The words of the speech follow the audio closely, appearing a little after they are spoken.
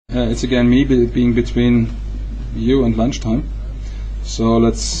It's again me being between you and lunchtime. So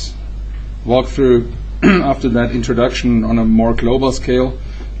let's walk through, after that introduction on a more global scale,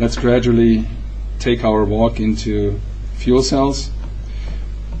 let's gradually take our walk into fuel cells,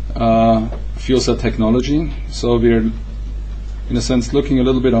 fuel cell technology. So we're, in a sense, looking a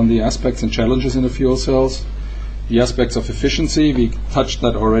little bit on the aspects and challenges in the fuel cells, the aspects of efficiency, we touched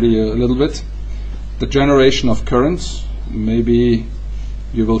that already a little bit, the generation of current, maybe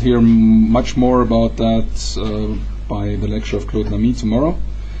you will hear much more about that by the lecture of Claude Lamy tomorrow,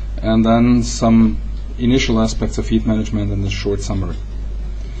 and then some initial aspects of heat management and a short summary.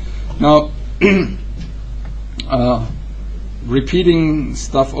 Now, repeating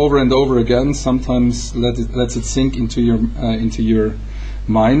stuff over and over again sometimes lets it sink into your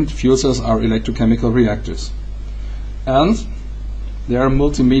mind. Fuel cells are electrochemical reactors, and they are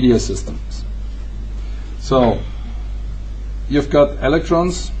multimedia systems. So you've got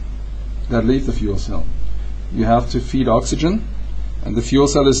electrons that leave the fuel cell. You have to feed oxygen, and the fuel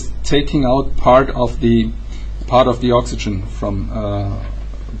cell is taking out part of the oxygen from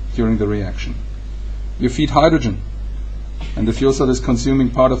during the reaction. You feed hydrogen, and the fuel cell is consuming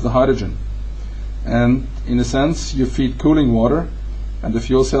part of the hydrogen. And in a sense, you feed cooling water, and the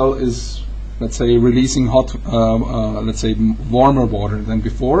fuel cell is, let's say, releasing warmer water than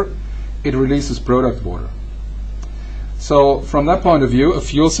before. It releases product water. So from that point of view, a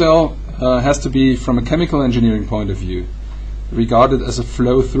fuel cell has to be, from a chemical engineering point of view, regarded as a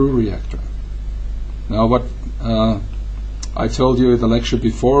flow-through reactor. Now, what I told you in the lecture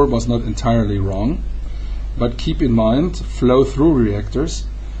before was not entirely wrong, but keep in mind, flow-through reactors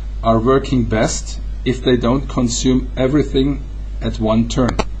are working best if they don't consume everything at one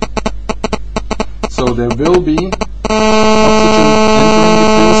turn. So there will be oxygen entering the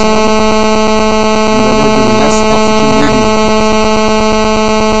fuel cell, and there will be less oxygen leaving the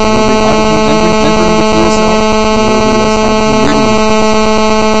fuel cell. There will be hydrogen entering the fuel cell,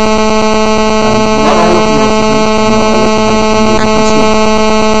 and there will be less hydrogen leaving the fuel cell. And not all of the oxygen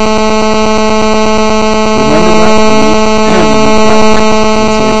and not all of the hydrogen will be consumed. Remember that when we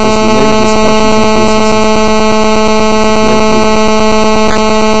let's say it was related discussions on fuel cell systems.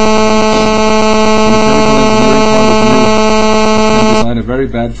 A very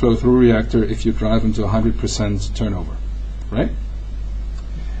bad flow-through reactor if you drive them to 100% turnover, right?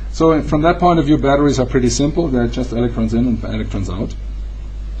 So from that point of view, batteries are pretty simple. They're just electrons in and electrons out.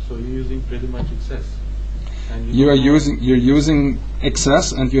 So you're using pretty much excess. And you're using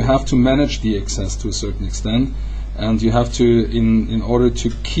excess, and you have to manage the excess to a certain extent, and you have to, in order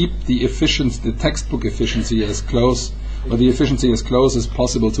to keep the efficiency, the textbook efficiency as close, or the efficiency as close as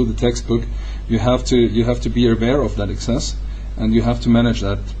possible to the textbook. You have to be aware of that excess. And you have to manage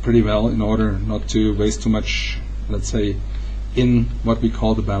that pretty well in order not to waste too much, let's say, in what we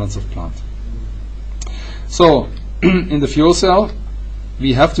call the balance of plant. So, in the fuel cell,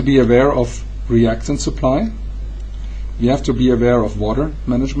 we have to be aware of reactant supply. We have to be aware of water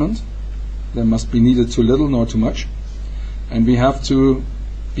management. There must be neither too little nor too much. And we have to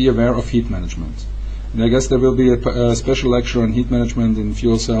be aware of heat management. And I guess there will be a special lecture on heat management in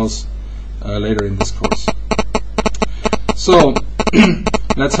fuel cells later in this course. So,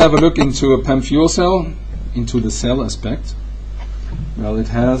 let's have a look into a PEM fuel cell, into the cell aspect. Well, it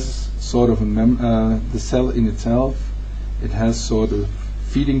has sort of the cell in itself. It has sort of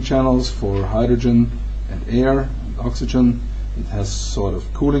feeding channels for hydrogen and air and oxygen. It has sort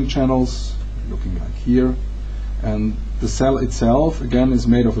of cooling channels, looking like here. And the cell itself, again, is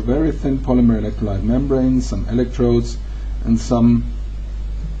made of a very thin polymer electrolyte membrane, some electrodes, and some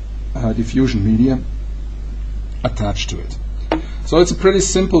diffusion media attached to it. So it's a pretty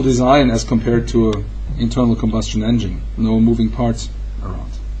simple design as compared to an internal combustion engine, no moving parts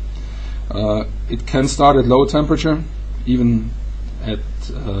around. It can start at low temperature, even at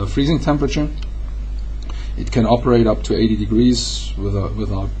freezing temperature. It can operate up to 80 degrees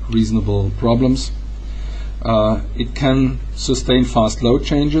without reasonable problems. It can sustain fast load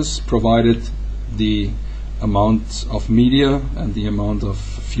changes, provided the amount of media and the amount of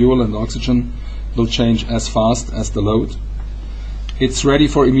fuel and oxygen will change as fast as the load. It's ready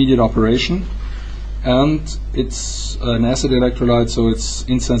for immediate operation, and it's an acid electrolyte, so it's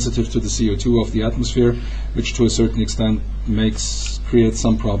insensitive to the CO2 of the atmosphere, which to a certain extent creates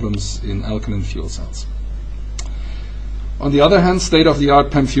some problems in alkaline fuel cells. On the other hand,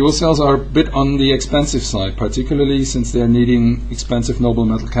 state-of-the-art PEM fuel cells are a bit on the expensive side, particularly since they're needing expensive noble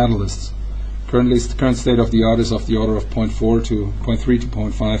metal catalysts. The current state-of-the-art is of the order of 0.3 to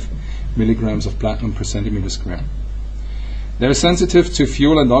 0.5 milligrams of platinum per centimeter square. They're sensitive to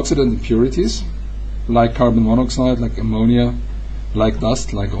fuel and oxidant impurities, like carbon monoxide, like ammonia, like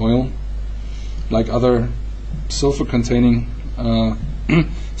dust, like oil, like other sulfur-containing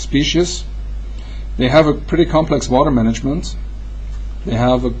species. They have a pretty complex water management. They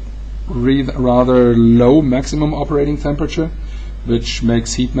have a rather low maximum operating temperature, which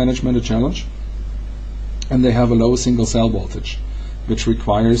makes heat management a challenge. And they have a low single cell voltage, which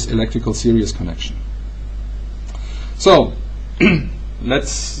requires electrical series connection. So,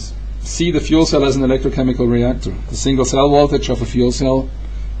 let's see the fuel cell as an electrochemical reactor. The single cell voltage of a fuel cell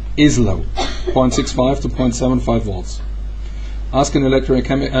is low, 0.65 to 0.75 volts. Ask an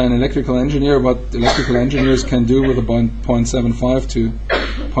electrical engineer what electrical engineers can do with a 0.75 to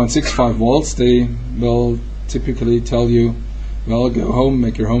 0.65 volts. They will typically tell you, well, go home,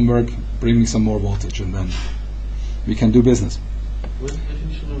 make your homework, bring me some more voltage, and then we can do business. What's the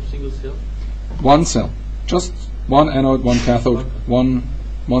definition of single cell? One cell, just one anode, one cathode, one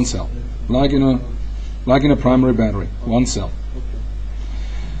cell, like in a primary battery, one cell.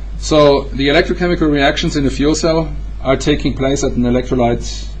 So the electrochemical reactions in the fuel cell are taking place at an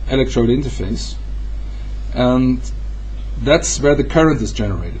electrolyte-electrode interface, and that's where the current is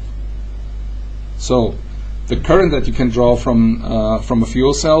generated. So the current that you can draw from a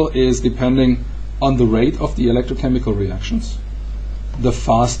fuel cell is depending on the rate of the electrochemical reactions. The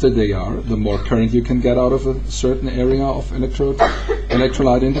faster they are, the more current you can get out of a certain area of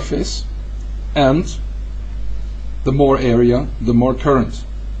electrolyte interface, and the more area, the more current.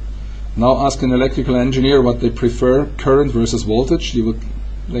 Now ask an electrical engineer what they prefer, current versus voltage.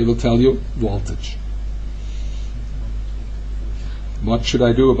 They will tell you voltage. What should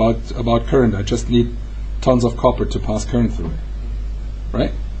I do about current? I just need tons of copper to pass current through it,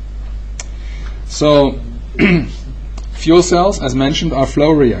 right? So fuel cells, as mentioned, are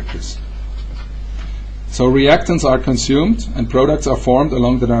flow reactors. So reactants are consumed and products are formed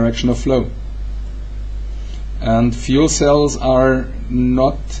along the direction of flow. And fuel cells are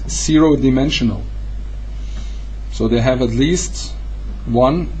not zero-dimensional. So they have at least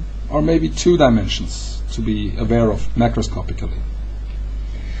one or maybe two dimensions to be aware of macroscopically.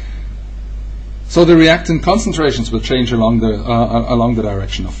 So the reactant concentrations will change along the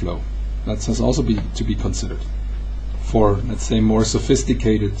direction of flow. That has also to be considered for, let's say, more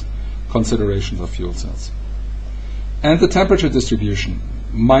sophisticated considerations of fuel cells. And the temperature distribution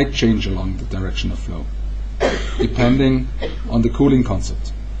might change along the direction of flow, depending on the cooling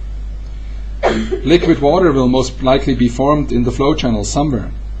concept. Liquid water will most likely be formed in the flow channel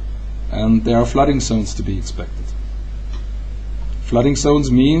somewhere, and there are flooding zones to be expected. Flooding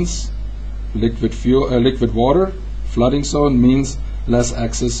zones means liquid water. Flooding zone means less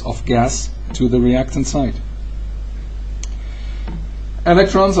access of gas to the reactant site.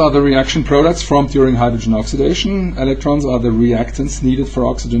 Electrons are the reaction products formed during hydrogen oxidation. Electrons are the reactants needed for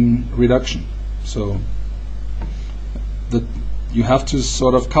oxygen reduction. So you have to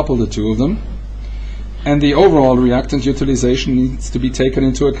sort of couple the two of them. And the overall reactant utilization needs to be taken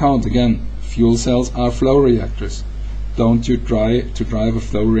into account. Again, fuel cells are flow reactors. Don't you try to drive a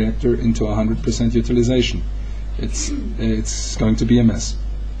flow reactor into 100% utilization. It's going to be a mess,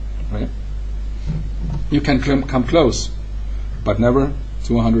 right? You can come close, but never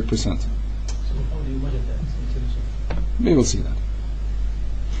to 100%. So how do you measure that in terms of? We will see that.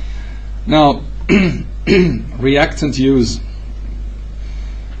 Now, reactant use.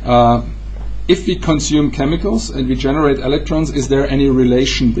 If we consume chemicals and we generate electrons, is there any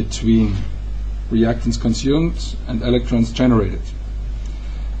relation between reactants consumed and electrons generated?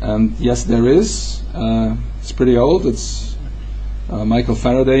 And yes, there is. It's pretty old. It's Michael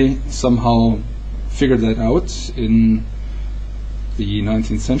Faraday somehow figured that out in the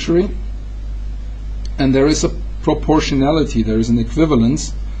 19th century. And there is a proportionality, there is an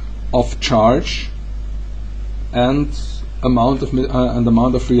equivalence of charge and amount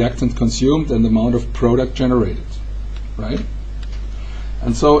of reactant consumed and amount of product generated, right?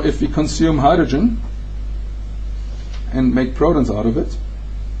 And so if we consume hydrogen and make protons out of it,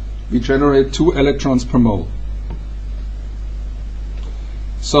 we generate 2 electrons per mole.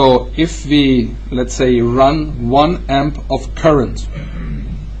 So if we, let's say, run 1 amp of current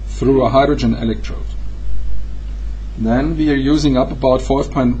through a hydrogen electrode, then we are using up about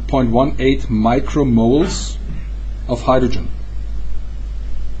 4.18 micromoles of hydrogen,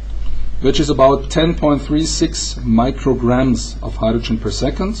 which is about 10.36 micrograms of hydrogen per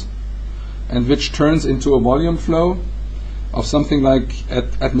second, and which turns into a volume flow of something like,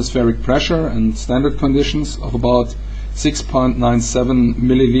 at atmospheric pressure and standard conditions, of about 6.97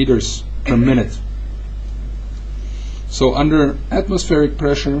 milliliters per minute. So under atmospheric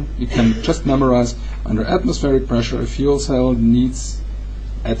pressure, you can just memorize, under atmospheric pressure a fuel cell needs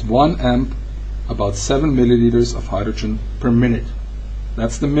at 1 amp about 7 milliliters of hydrogen per minute.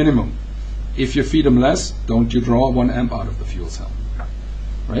 That's the minimum. If you feed them less, don't you draw 1 amp out of the fuel cell.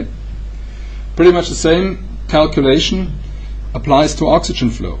 Right? Pretty much the same calculation applies to oxygen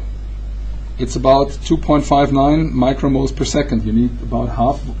flow. It's about 2.59 micromoles per second. You need about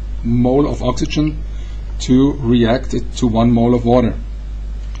half mole of oxygen to react it to 1 mole of water,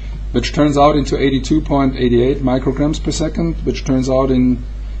 which turns out into 82.88 micrograms per second, which turns out in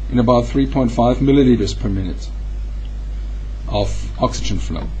about 3.5 milliliters per minute of oxygen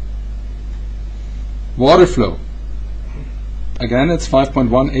flow. Water flow, again, it's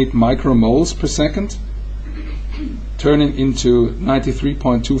 5.18 micromoles per second, turning into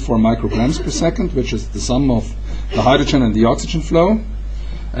 93.24 micrograms per second, which is the sum of the hydrogen and the oxygen flow,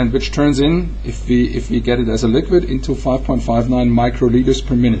 and which turns in, if we get it as a liquid, into 5.59 microliters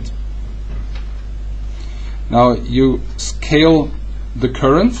per minute. Now you scale the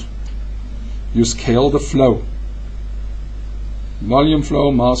current, you scale the flow. Volume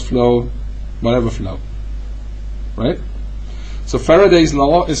flow, mass flow, whatever flow. Right? So Faraday's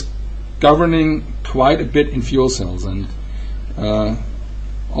law is governing quite a bit in fuel cells, and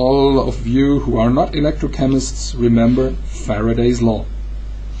all of you who are not electrochemists remember Faraday's law.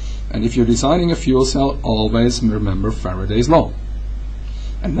 And if you're designing a fuel cell, always remember Faraday's law.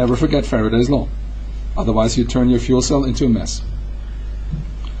 And never forget Faraday's law. Otherwise you turn your fuel cell into a mess.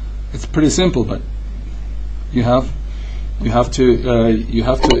 It's pretty simple, but you have to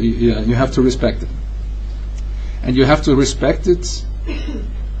respect it. And you have to respect it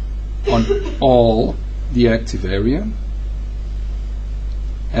on all the active area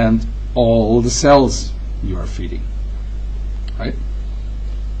and all the cells you are feeding. Right?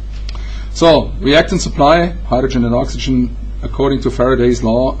 So, reactant supply, hydrogen and oxygen, according to Faraday's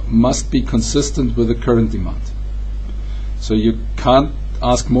law, must be consistent with the current demand. So you can't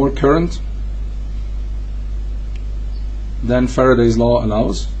ask more current than Faraday's law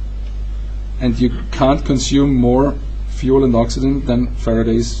allows, and you can't consume more fuel and oxygen than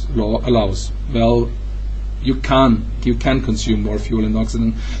Faraday's law allows. Well, you can consume more fuel and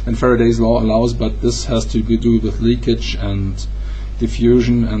oxygen than Faraday's law allows, but this has to do with leakage and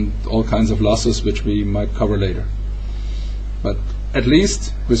diffusion and all kinds of losses, which we might cover later. But at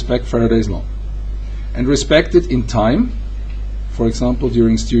least respect Faraday's law, and respect it in time. For example,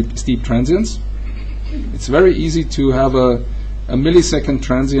 during steep transients, it's very easy to have a millisecond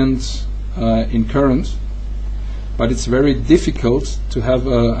transient in current, but it's very difficult to have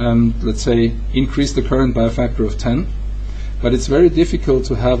let's say, increase the current by a factor of 10. But it's very difficult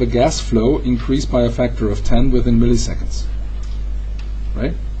to have a gas flow increase by a factor of 10 within milliseconds.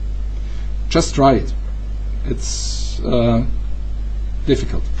 Right? Just try it. It's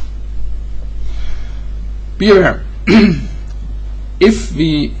difficult. Be aware. If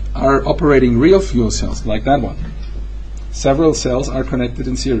we are operating real fuel cells like that one, several cells are connected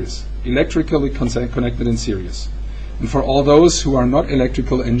in series, electrically connected in series. And for all those who are not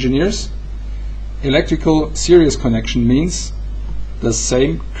electrical engineers, electrical series connection means the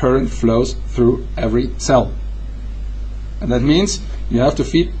same current flows through every cell. And that means you have to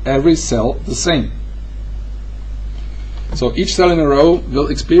feed every cell the same. So each cell in a row will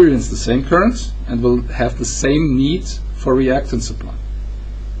experience the same current and will have the same need for reactant supply.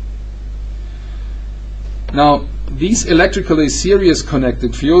 Now, these electrically series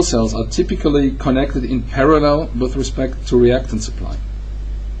connected fuel cells are typically connected in parallel with respect to reactant supply.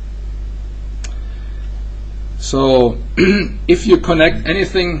 So, if you connect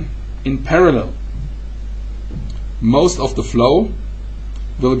anything in parallel, most of the flow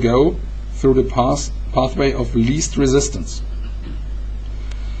will go through the pathway of least resistance.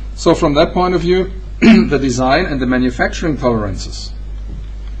 So from that point of view, the design and the manufacturing tolerances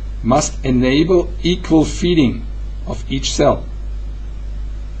must enable equal feeding of each cell.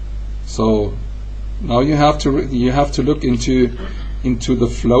 So now you have to look into the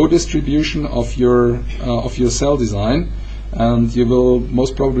flow distribution of your cell design, and you will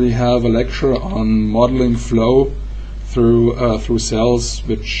most probably have a lecture on modeling flow through cells,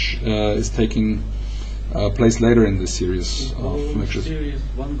 which is taking place later in this series of lectures. Series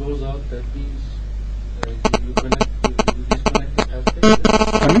one goes out, that means you disconnect it after.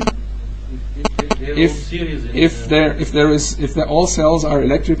 If all cells are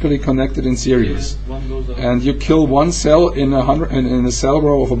electrically connected in series, and you kill one cell in a cell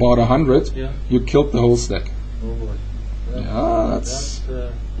row of about 100, yeah, you killed the whole stack. Oh boy.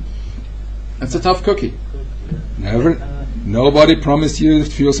 That's a tough cookie. Yeah. Nobody promised you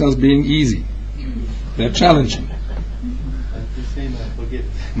fuel cells being easy. They're challenging. Just saying, forget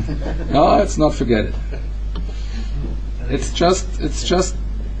it. No, it's not forget it. It's just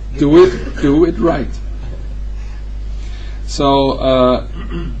do it right. So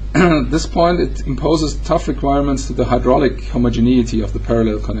this point, it imposes tough requirements to the hydraulic homogeneity of the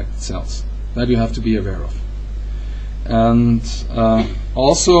parallel connected cells. That you have to be aware of. And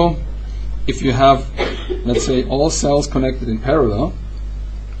also, if you have, let's say, all cells connected in parallel,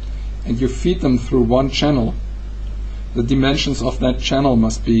 and you feed them through one channel, the dimensions of that channel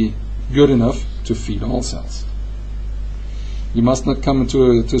must be good enough to feed all cells. You must not come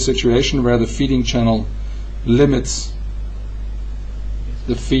into a situation where the feeding channel limits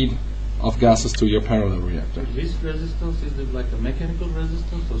the feed of gases to your parallel reactor. Least resistance, is it like a mechanical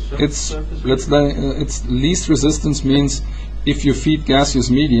resistance or surface resistance? It's least resistance means if you feed gaseous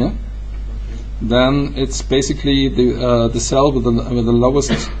media, then it's basically the cell with the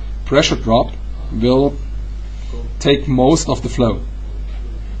lowest pressure drop will take most of the flow,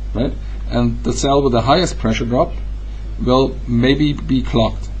 right? And the cell with the highest pressure drop will maybe be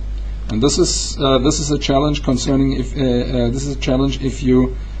clogged. And this is a challenge concerning if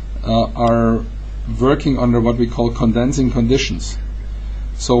you are working under what we call condensing conditions.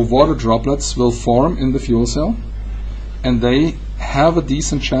 So water droplets will form in the fuel cell, and they have a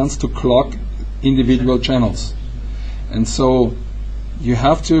decent chance to clog individual channels. And so you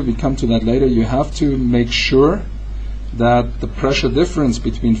have to, we come to that later, you have to make sure that the pressure difference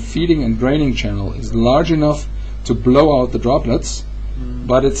between feeding and draining channel is large enough to blow out the droplets,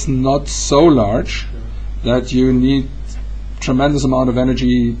 but it's not so large that you need tremendous amount of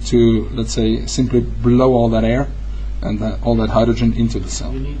energy to, let's say, simply blow all that air and all that hydrogen into the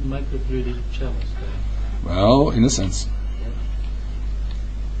cell. You need microfluidic channels there. Well, in a sense.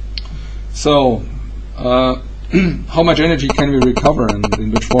 So, how much energy can we recover and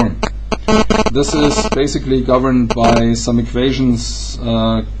in which form? This is basically governed by some equations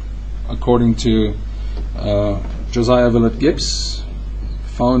according to Josiah Willard Gibbs,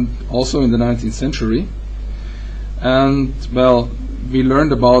 found also in the 19th century. And, well, we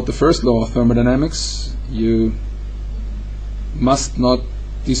learned about the first law of thermodynamics. You must not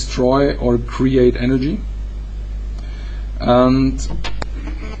destroy or create energy. And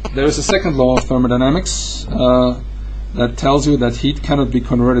there is a second law of thermodynamics that tells you that heat cannot be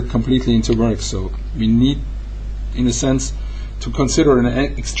converted completely into work. So we need, in a sense, to consider an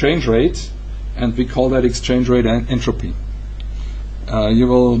exchange rate, and we call that exchange rate entropy. You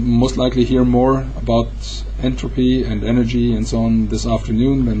will most likely hear more about entropy and energy and so on this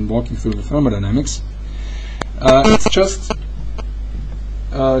afternoon when walking through the thermodynamics. It's just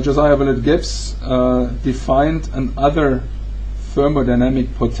Josiah Willard Gibbs defined another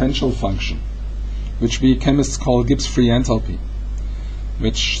thermodynamic potential function, which we chemists call Gibbs free enthalpy,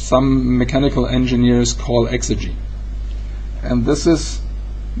 which some mechanical engineers call exergy. And this is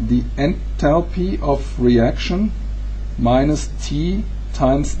the enthalpy of reaction minus T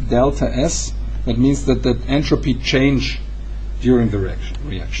times delta S. That means that entropy change during the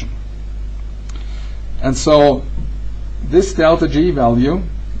reaction. And so this delta G value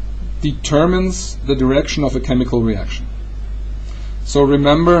determines the direction of a chemical reaction. So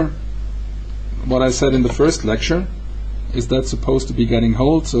remember what I said in the first lecture. Is that supposed to be getting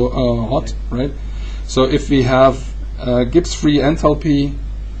hot, right? So if we have Gibbs free enthalpy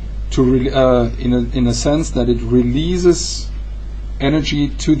in a sense that it releases energy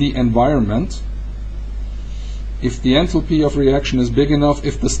to the environment, if the enthalpy of reaction is big enough,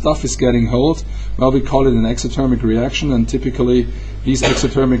 if the stuff is getting hot, well, we call it an exothermic reaction, and typically these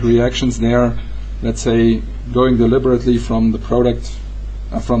exothermic reactions, they are, let's say, going deliberately from the product,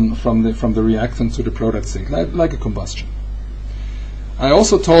 from the reactant to the product state, like a combustion. I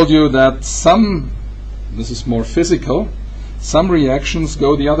also told you that this is more physical, some reactions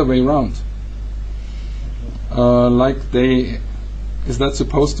go the other way around. Is that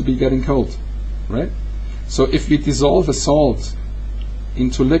supposed to be getting cold, right? So if we dissolve a salt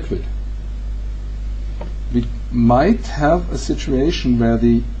into liquid, we might have a situation where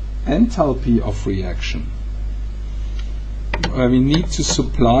the enthalpy of reaction, where we need to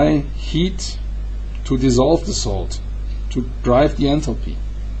supply heat to dissolve the salt, to drive the enthalpy.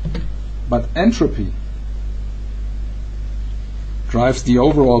 But entropy drives the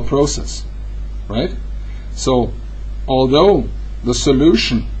overall process, right? So although the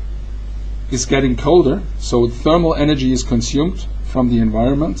solution is getting colder, so thermal energy is consumed from the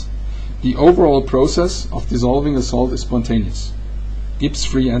environment, the overall process of dissolving a salt is spontaneous. Gibbs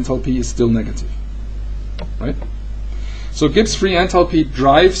free enthalpy is still negative, right? So Gibbs free enthalpy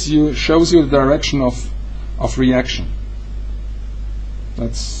shows you the direction of reaction.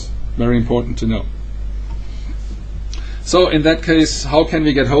 That's very important to know. So in that case, how can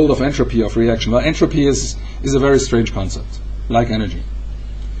we get hold of entropy of reaction? Well, entropy is a very strange concept, like energy.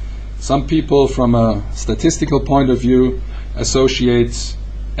 Some people, from a statistical point of view, associate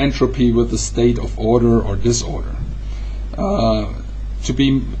entropy with the state of order or disorder. To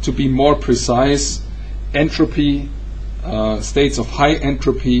be more precise, entropy, states of high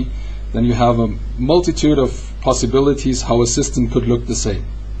entropy, then you have a multitude of possibilities how a system could look the same.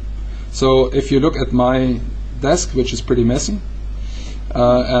 So if you look at my desk, which is pretty messy,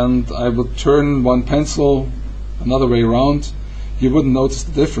 and I would turn one pencil another way around, you wouldn't notice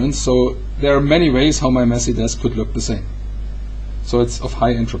the difference. So there are many ways how my messy desk could look the same. So it's of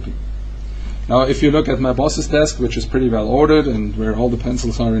high entropy. Now if you look at my boss's desk, which is pretty well ordered and where all the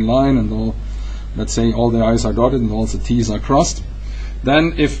pencils are in line and all, let's say all the I's are dotted and all the T's are crossed,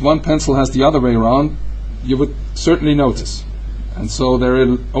 then if one pencil has the other way around, you would certainly notice. And so there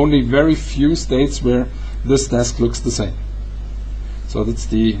are only very few states where this desk looks the same. So that's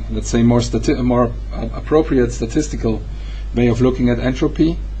the, let's say, more appropriate statistical way of looking at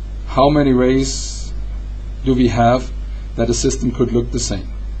entropy. How many ways do we have that a system could look the same?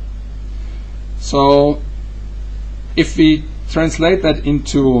 So if we translate that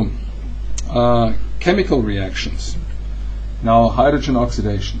into chemical reactions, now hydrogen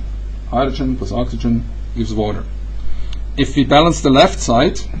oxidation, hydrogen plus oxygen gives water. If we balance the left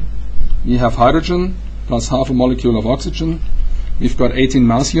side, we have hydrogen plus half a molecule of oxygen. We've got 18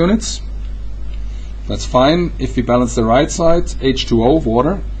 mass units. That's fine. If we balance the right side, H2O,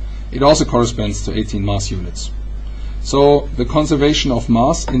 water, it also corresponds to 18 mass units. So the conservation of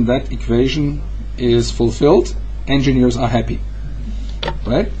mass in that equation is fulfilled. Engineers are happy,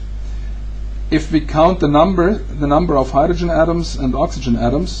 right? If we count the number of hydrogen atoms and oxygen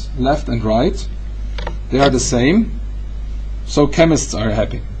atoms, left and right, they are the same. So chemists are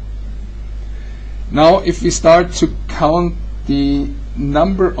happy. Now if we start to count the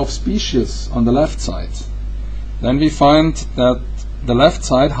number of species on the left side, then we find that the left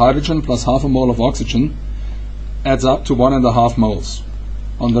side, hydrogen plus half a mole of oxygen, adds up to 1.5 moles.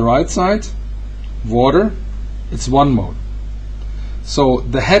 On the right side, water, it's 1 mole. So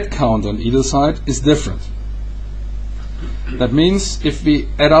the head count on either side is different. That means if we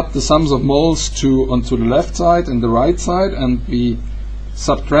add up the sums of moles onto the left side and the right side, and we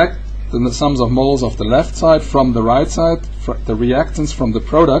subtract the sums of moles of the left side from the right side, the reactants from the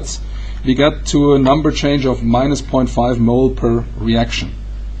products, we get to a number change of minus 0.5 mole per reaction.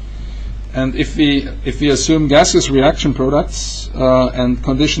 And if we assume gaseous reaction products and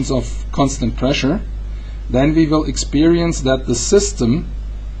conditions of constant pressure, then we will experience that the system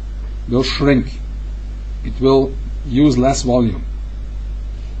will shrink. It will use less volume,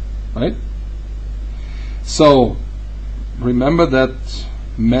 right? So remember that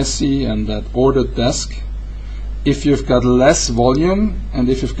messy and that ordered desk. If you've got less volume and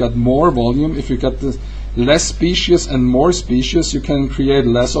if you've got more volume, if you've got the less species and more species, you can create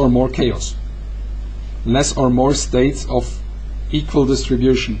less or more chaos, less or more states of equal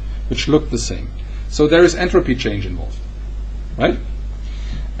distribution which look the same. So there is entropy change involved, right?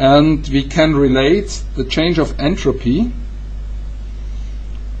 And we can relate the change of entropy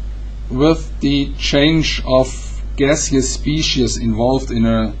with the change of gaseous species involved in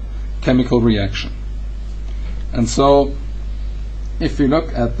a chemical reaction. And so if we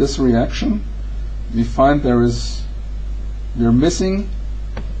look at this reaction, we find we're missing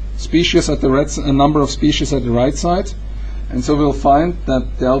species at a number of species at the right side, and so we'll find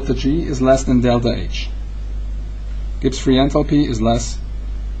that delta G is less than delta H. Gibbs free enthalpy is less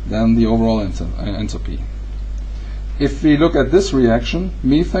than the overall entropy. If we look at this reaction,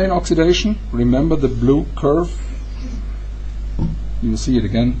 methane oxidation, remember the blue curve? You will see it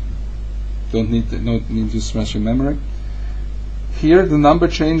again. Don't need to stress your memory. Here the number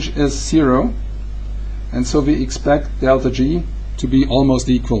change is 0, and so we expect delta G to be almost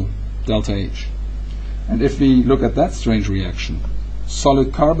equal delta H. And if we look at that strange reaction,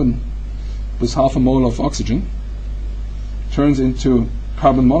 solid carbon with half a mole of oxygen turns into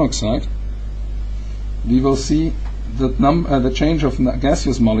carbon monoxide, we will see that the change of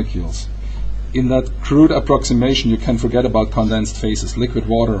gaseous molecules. In that crude approximation, you can forget about condensed phases, liquid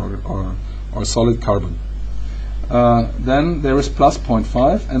water or solid carbon. Then there is plus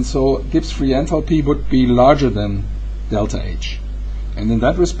 0.5, and so Gibbs free enthalpy would be larger than delta H. And in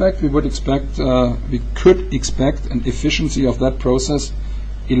that respect, we could expect an efficiency of that process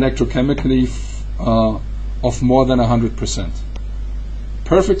electrochemically of more than 100%.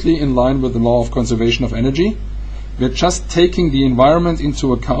 Perfectly in line with the law of conservation of energy. We're just taking the environment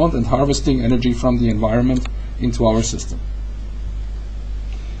into account and harvesting energy from the environment into our system.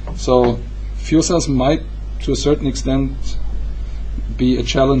 So fuel cells might, to a certain extent, be a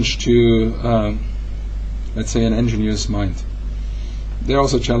challenge to, let's say, an engineer's mind. They're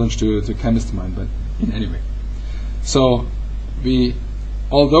also a challenge to chemist's mind, but in any way. So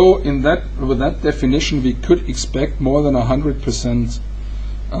although with that definition we could expect more than 100%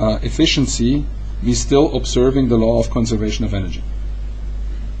 efficiency, we're still observing the law of conservation of energy.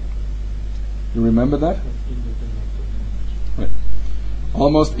 You remember that? Right.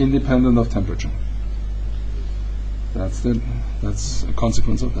 Almost independent of temperature. That's a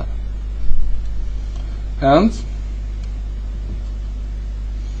consequence of that. And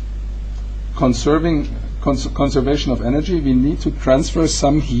conservation of energy, we need to transfer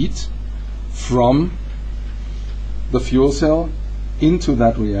some heat from the fuel cell into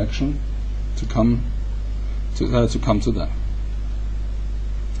that reaction to come to that.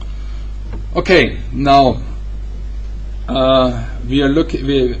 Okay, now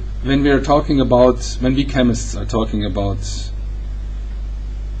when we chemists are talking about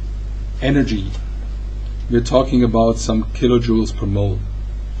energy, we're talking about some kilojoules per mole,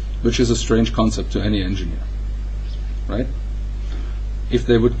 which is a strange concept to any engineer, right? If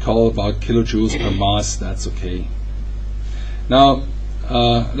they would call about kilojoules per mass, that's okay. Now,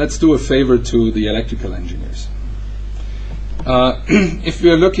 let's do a favor to the electrical engineers. If we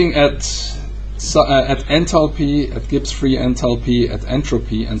are looking at enthalpy, at Gibbs-free enthalpy, at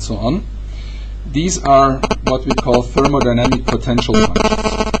entropy, and so on, these are what we call thermodynamic potential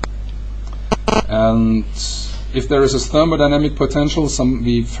functions. And if there is a thermodynamic potential,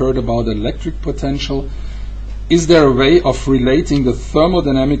 we've heard about electric potential. Is there a way of relating the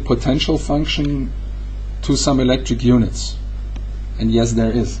thermodynamic potential function to some electric units? And yes,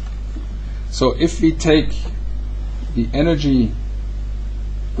 there is. So if we take the energy,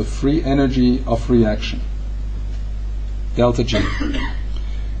 the free energy of reaction, delta G,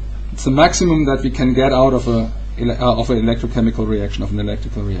 it's the maximum that we can get out of an electrochemical reaction, of an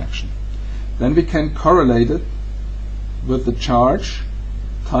electrical reaction. Then we can correlate it with the charge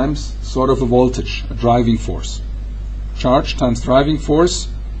times sort of a voltage, a driving force. Charge times driving force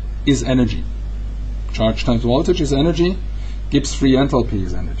is energy. Charge times voltage is energy. Gibbs free enthalpy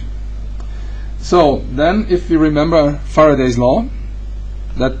is energy. So then, if we remember Faraday's law,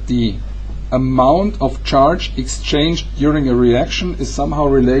 that the amount of charge exchanged during a reaction is somehow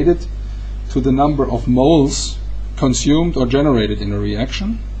related to the number of moles consumed or generated in a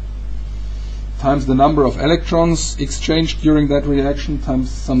reaction, times the number of electrons exchanged during that reaction, times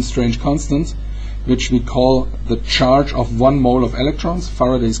some strange constant, which we call the charge of 1 mole of electrons,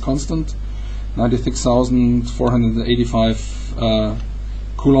 Faraday's constant, 96,485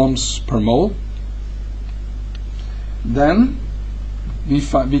 coulombs per mole. Then we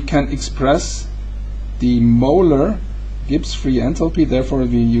can express the molar Gibbs free enthalpy, therefore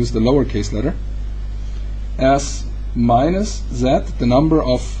we use the lowercase letter, as minus Z, the number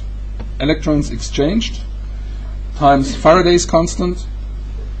of electrons exchanged, times Faraday's constant,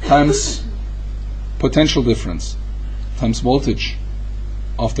 times potential difference, times voltage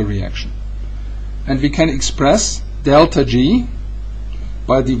of the reaction. And we can express delta G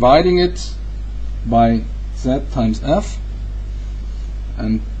by dividing it by Z times F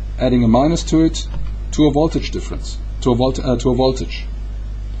and adding a minus to it, to a voltage difference, to a voltage.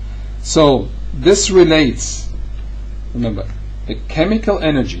 So this relates, remember, the chemical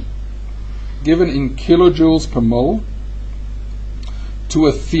energy given in kilojoules per mole to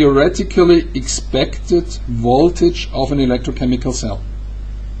a theoretically expected voltage of an electrochemical cell.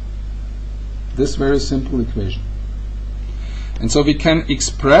 This very simple equation. And so we can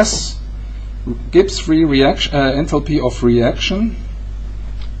express Gibbs free enthalpy of reaction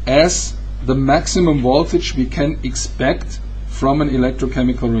as the maximum voltage we can expect from an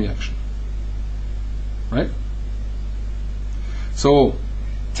electrochemical reaction. Right? So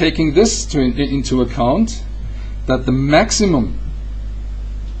taking this into account, that the maximum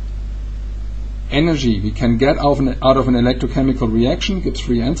energy we can get out of an electrochemical reaction, Gibbs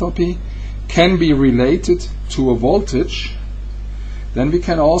free enthalpy, can be related to a voltage, then we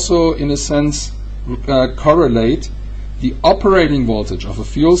can also, in a sense, correlate the operating voltage of a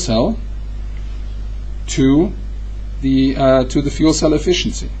fuel cell to the fuel cell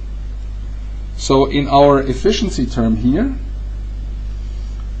efficiency. So in our efficiency term here,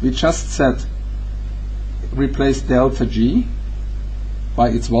 we just replace delta G by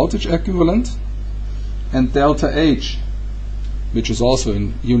its voltage equivalent, and delta H, which is also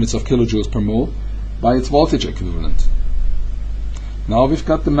in units of kilojoules per mole, by its voltage equivalent. Now we've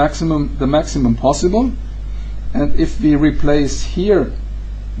got the maximum possible, and if we replace here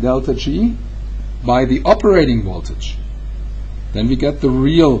delta G by the operating voltage, then we get the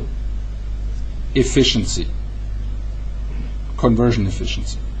real efficiency, conversion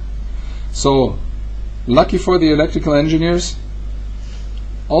efficiency. So, lucky for the electrical engineers,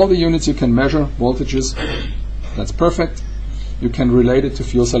 all the units you can measure, voltages, that's perfect. you can relate it to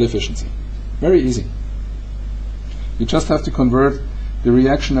fuel cell efficiency. Very easy. You just have to convert the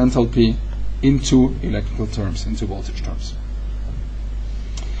reaction enthalpy into electrical terms, into voltage terms.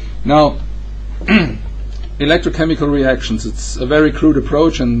 Now, electrochemical reactions, it's a very crude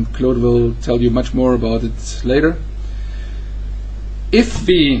approach, and Claude will tell you much more about it later. If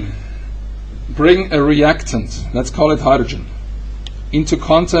we bring a reactant, let's call it hydrogen, into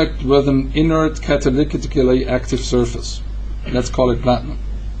contact with an inert catalytically active surface, let's call it platinum,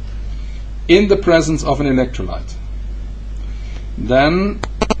 in the presence of an electrolyte, then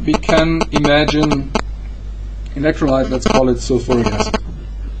we can imagine electrolyte, let's call it sulfuric acid.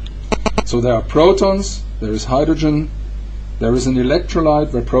 So there are protons, there is hydrogen, there is an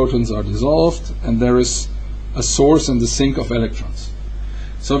electrolyte where protons are dissolved, and there is a source in the sink of electrons.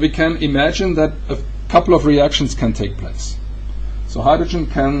 So we can imagine that a couple of reactions can take place. So hydrogen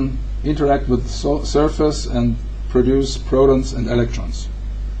can interact with the surface and produce protons and electrons.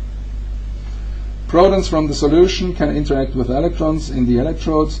 Protons from the solution can interact with electrons in the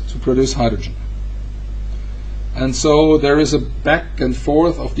electrodes to produce hydrogen. And so there is a back and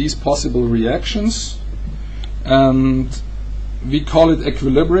forth of these possible reactions, and we call it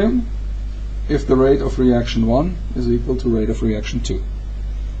equilibrium if the rate of reaction 1 is equal to rate of reaction 2.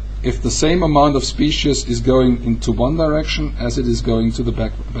 If the same amount of species is going into one direction as it is going to the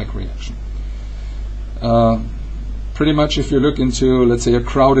back reaction. Pretty much if you look into, let's say, a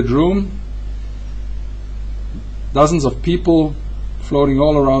crowded room, dozens of people floating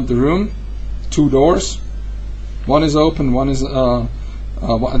all around the room, 2 doors, one is open, one is the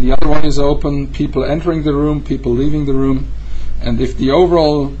other one is open, people entering the room, people leaving the room, and if the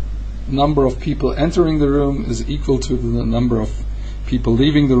overall number of people entering the room is equal to the number of people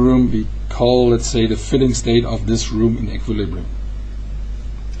leaving the room, we call, let's say, the filling state of this room in equilibrium.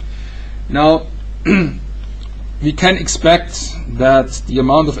 Now, we can expect that the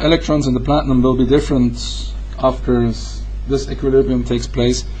amount of electrons in the platinum will be different after this equilibrium takes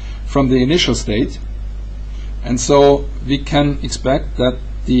place from the initial state, and so we can expect that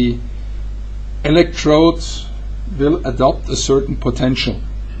the electrode will adopt a certain potential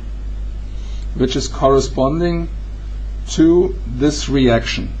which is corresponding to this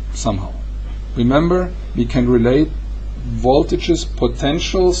reaction somehow. Remember, we can relate voltages,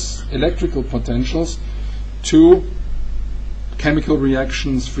 potentials, electrical potentials to chemical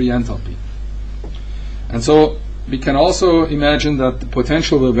reactions free enthalpy. And so we can also imagine that the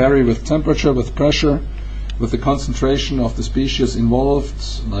potential will vary with temperature, with pressure, with the concentration of the species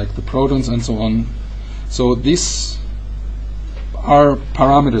involved, like the protons and so on. So these are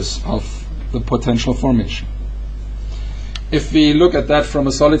parameters of the potential formation. If we look at that from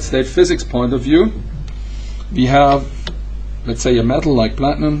a solid state physics point of view, we have, let's say, a metal like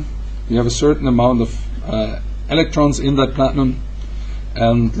platinum. We have a certain amount of electrons in that platinum,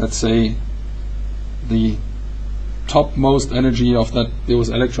 and let's say the topmost energy of those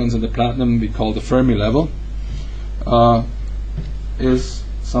electrons in the platinum, we call the Fermi level, is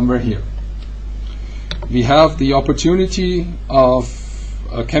somewhere here. We have the opportunity of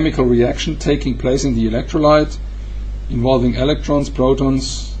a chemical reaction taking place in the electrolyte involving electrons,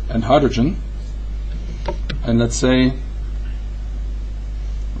 protons, and hydrogen. And let's say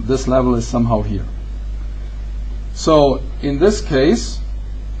this level is somehow here. So in this case,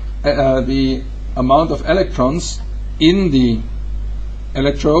 the amount of electrons in the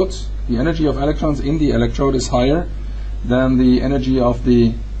electrode, the energy of electrons in the electrode is higher than the energy of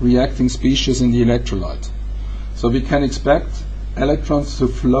the reacting species in the electrolyte. So we can expect electrons to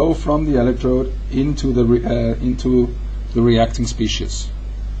flow from the electrode into the reacting species.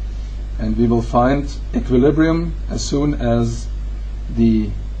 And we will find equilibrium as soon as the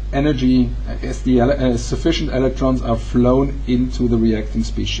energy, as the sufficient electrons are flown into the reacting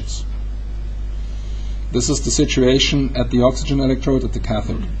species. This is the situation at the oxygen electrode at the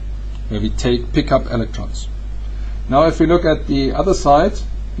cathode, where we pick up electrons. Now if we look at the other side,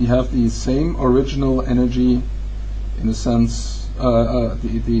 we have the same original energy, in a sense,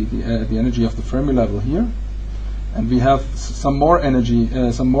 the energy of the Fermi level here, and we have some more energy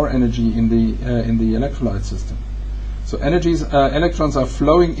in the electrolyte system. So electrons are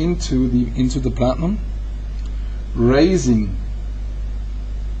flowing into the platinum, raising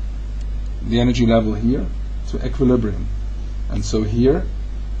the energy level here to equilibrium. And so here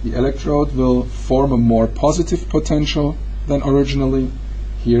the electrode will form a more positive potential than originally.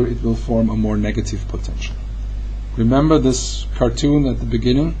 Here it will form a more negative potential. Remember this cartoon at the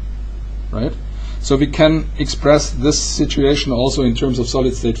beginning, right? So we can express this situation also in terms of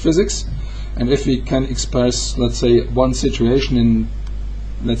solid state physics. And if we can express, let's say, one situation in,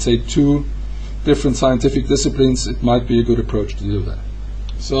 let's say, two different scientific disciplines, it might be a good approach to do that.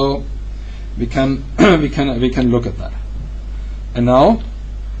 So we can we can look at that. And now,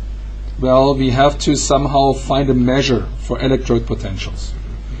 well, we have to somehow find a measure for electrode potentials.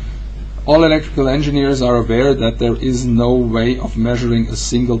 All electrical engineers are aware that there is no way of measuring a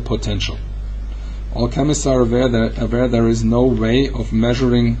single potential. All chemists are aware there is no way of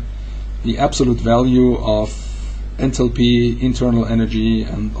measuring the absolute value of enthalpy, internal energy,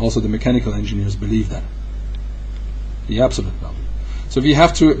 and also the mechanical engineers believe that. The absolute value. So we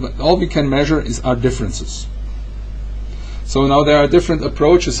have to, all we can measure is our differences. So now there are different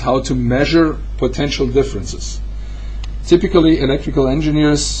approaches how to measure potential differences. Typically, electrical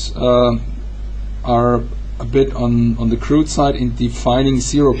engineers are a bit on the crude side in defining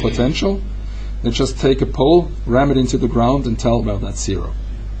zero potential. They just take a pole, ram it into the ground, and tell, well, that's zero.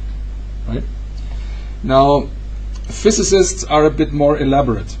 Right? Now, physicists are a bit more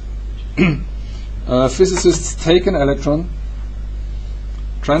elaborate. Physicists take an electron,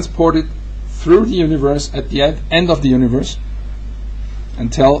 transport it through the universe at the end of the universe,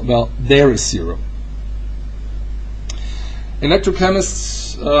 and tell, well, there is zero.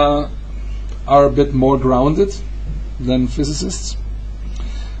 Electrochemists are a bit more grounded than physicists,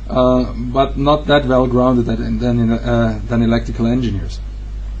 but not that well grounded than electrical engineers.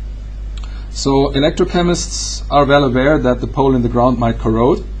 So electrochemists are well aware that the pole in the ground might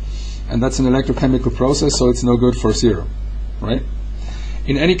corrode, and that's an electrochemical process, so it's no good for zero, right?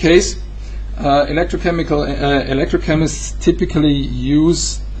 In any case, electrochemists typically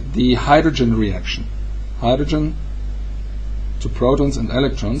use the hydrogen reaction, hydrogen to protons and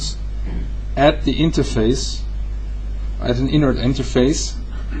electrons, at the interface, at an inert interface,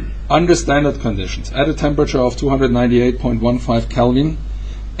 under standard conditions, at a temperature of 298.15 Kelvin,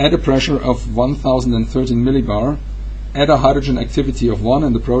 at a pressure of 1013 millibar, at a hydrogen activity of 1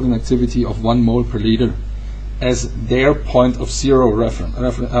 and the proton activity of 1 mole per liter, as their point of zero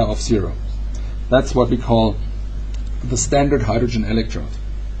of zero. That's what we call the standard hydrogen electrode.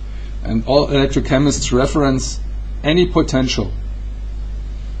 And all electrochemists reference any potential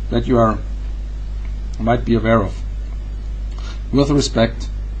that you might be aware of with respect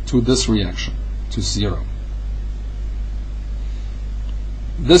to this reaction, to zero.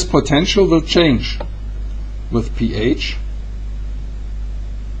 This potential will change with pH,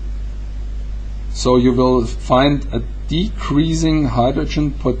 so you will find a decreasing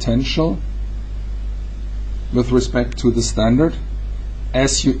hydrogen potential with respect to the standard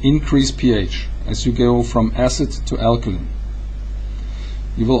as you increase pH, as you go from acid to alkaline.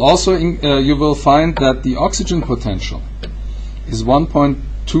 You will also you will find that the oxygen potential is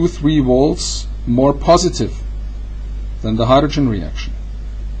 1.23 volts more positive than the hydrogen reaction.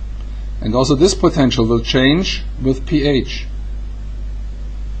 And also this potential will change with pH.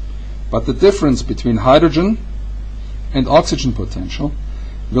 But the difference between hydrogen and oxygen potential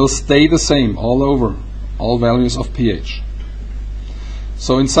will stay the same all over all values of pH.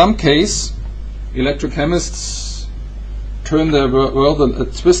 So in some case, electrochemists turn their world,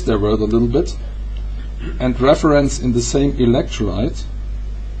 twist their world a little bit, and reference in the same electrolyte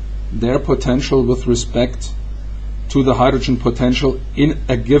their potential with respect to the hydrogen potential in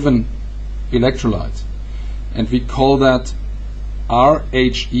a given electrolyte. And we call that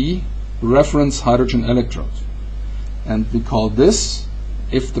RHE, reference hydrogen electrode. And we call this,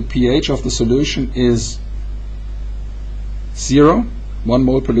 if the pH of the solution is 0, 1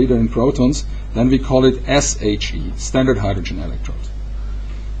 mole per liter in protons, then we call it SHE, standard hydrogen electrode.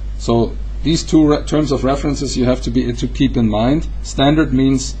 So these two terms of references you have to keep in mind. Standard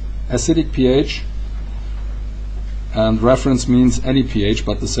means acidic pH, and reference means any pH,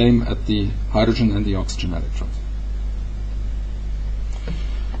 but the same at the hydrogen and the oxygen electrode.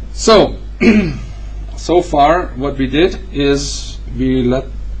 So, so far what we did is we let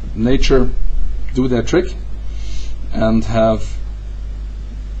nature do their trick and have,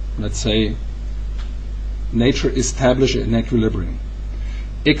 let's say, nature establish an equilibrium.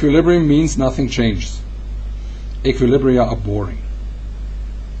 Equilibrium means nothing changes. Equilibria are boring.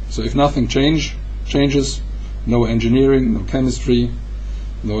 So if nothing changes, no engineering, no chemistry,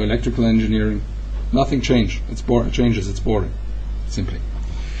 no electrical engineering, nothing changes. It's boring, simply.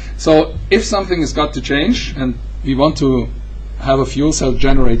 So if something has got to change and we want to have a fuel cell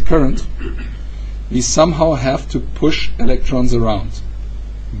generate current, we somehow have to push electrons around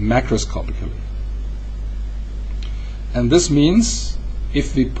macroscopically. And this means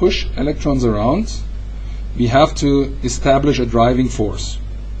if we push electrons around, we have to establish a driving force.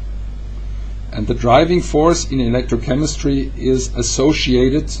 And the driving force in electrochemistry is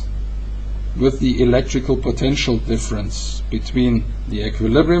associated with the electrical potential difference between the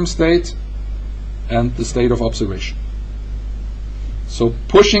equilibrium state and the state of observation. So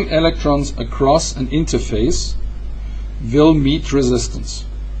pushing electrons across an interface will meet resistance.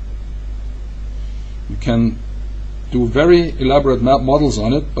 You can do very elaborate models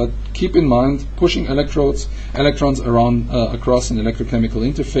on it, but keep in mind pushing electrons around across an electrochemical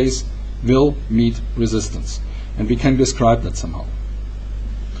interface will meet resistance, and we can describe that somehow.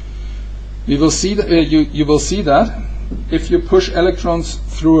 We will see that you will see that if you push electrons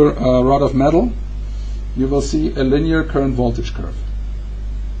through a rod of metal, you will see a linear current voltage curve.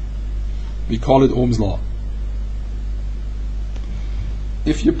 We call it Ohm's law.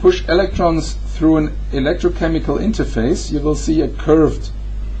 If you push electrons through an electrochemical interface, you will see a curved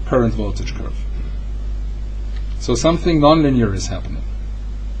current voltage curve. So something nonlinear is happening.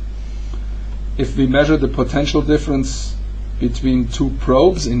 If we measure the potential difference between two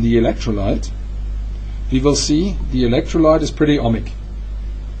probes in the electrolyte, we will see the electrolyte is pretty ohmic.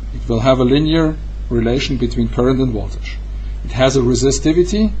 It will have a linear relation between current and voltage. It has a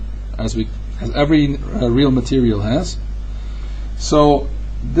resistivity, as every real material has. So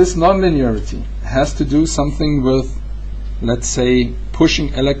this nonlinearity has to do something with, let's say,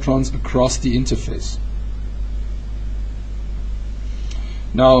 pushing electrons across the interface.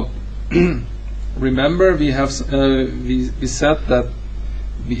 Now, remember we said that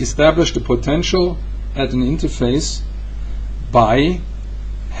we established the potential at an interface by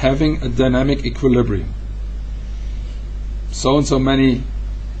having a dynamic equilibrium. So and so many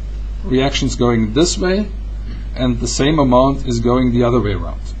reactions going this way, and the same amount is going the other way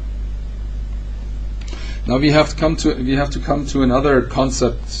around. Now we have to come to another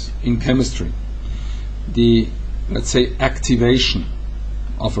concept in chemistry, the, let's say, activation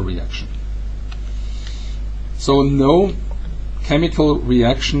of a reaction. So no chemical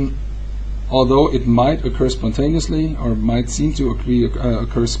reaction, although it might occur spontaneously or might seem to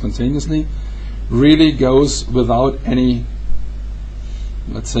occur spontaneously, really goes without any,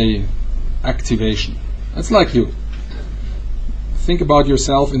 let's say, activation. It's like you. Think about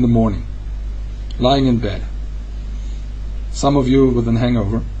yourself in the morning, lying in bed. Some of you with a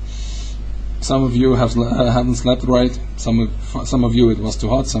hangover. Some of you haven't slept right. Some of you it was too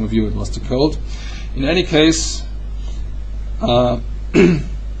hot. Some of you it was too cold. In any case, in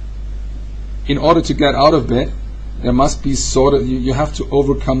order to get out of bed, there must be you have to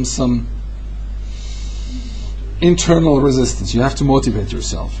overcome some internal resistance. You have to motivate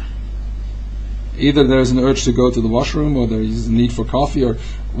yourself. Either there is an urge to go to the washroom, or there is a need for coffee, or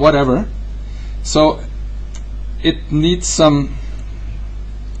whatever. So it needs some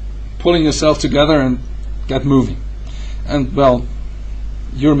pulling yourself together and get moving. And well,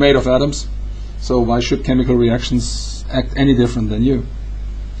 you're made of atoms, so why should chemical reactions act any different than you?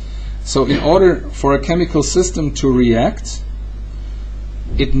 So in order for a chemical system to react,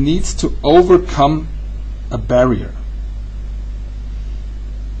 it needs to overcome a barrier.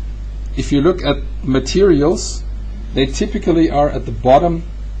 If you look at materials, they typically are at the bottom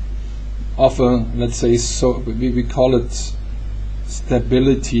of a, let's say, so we call it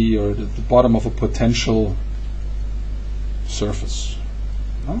stability, or the bottom of a potential surface.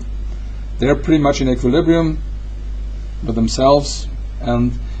 No? They're pretty much in equilibrium with themselves,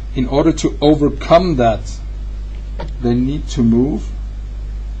 and in order to overcome that, they need to move,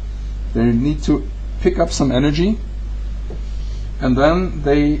 they need to pick up some energy, and then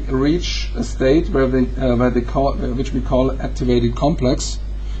they reach a state which we call activated complex.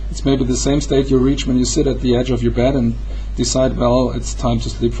 It's maybe the same state you reach when you sit at the edge of your bed and decide, well, it's time to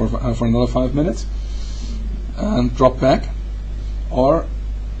sleep for another 5 minutes and drop back, or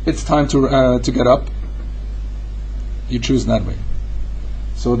it's time to get up. You choose that way.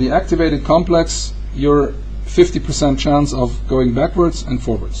 So the activated complex, you're 50% chance of going backwards and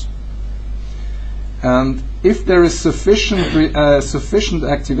forwards. And if there is sufficient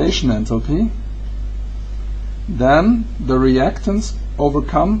activation enthalpy, then the reactants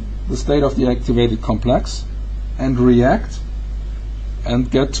overcome the state of the activated complex and react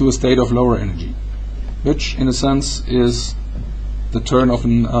and get to a state of lower energy, which in a sense is the turn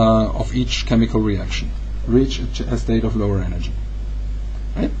of each chemical reaction. Reach a state of lower energy.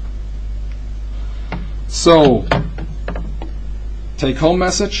 Right? So, take home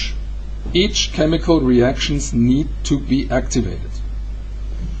message: each chemical reactions need to be activated,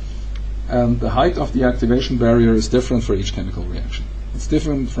 and the height of the activation barrier is different for each chemical reaction. It's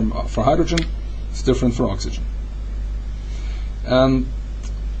different for hydrogen, it's different for oxygen. And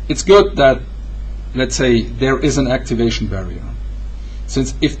it's good that, let's say, there is an activation barrier,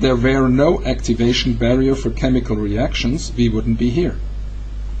 since if there were no activation barrier for chemical reactions, we wouldn't be here.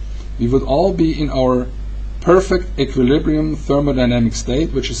 We would all be in our perfect equilibrium thermodynamic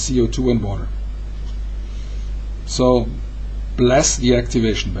state, which is CO2 and water. So bless the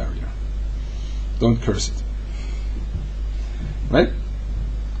activation barrier. Don't curse it. Right?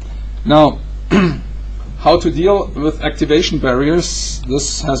 Now, how to deal with activation barriers?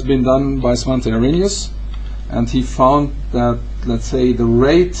 This has been done by Svante Arrhenius, and he found that, let's say, the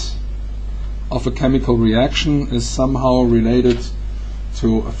rate of a chemical reaction is somehow related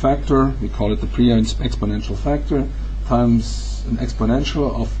to a factor, we call it the pre-exponential factor, times an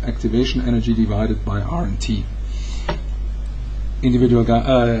exponential of activation energy divided by R and T,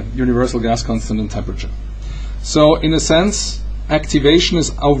 universal gas constant and temperature. So in a sense, activation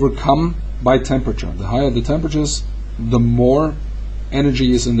is overcome by temperature. The higher the temperatures, the more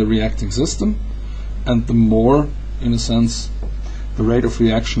energy is in the reacting system, and the more, in a sense, the rate of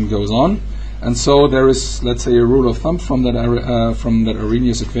reaction goes on. And so there is, let's say, a rule of thumb from that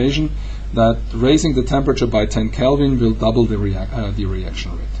Arrhenius equation that raising the temperature by 10 Kelvin will double the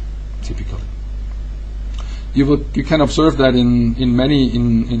reaction rate, typically. You can observe that in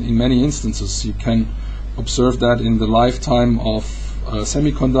many instances. You can observe that in the lifetime of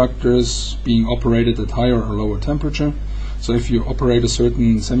semiconductors being operated at higher or lower temperature. So if you operate a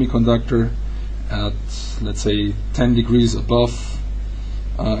certain semiconductor at, let's say, 10 degrees above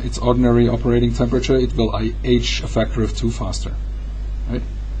its ordinary operating temperature, it will age a factor of 2 faster. Right?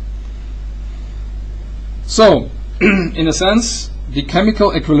 So, in a sense, the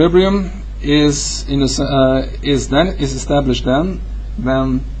chemical equilibrium is established then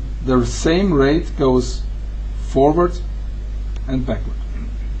when the same rate goes forward and backward.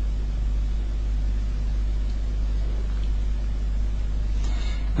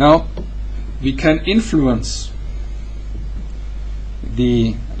 Now, we can influence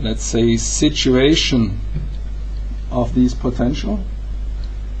the, let's say, situation of these potential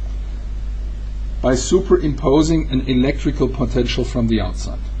by superimposing an electrical potential from the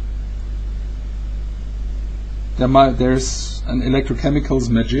outside. There's an electrochemicals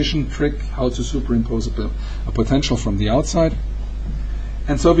magician trick how to superimpose a potential from the outside,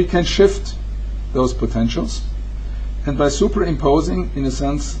 and so we can shift those potentials, and by superimposing, in a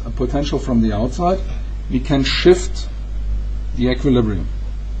sense, a potential from the outside, we can shift the equilibrium.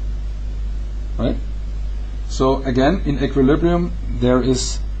 Right? So again, in equilibrium there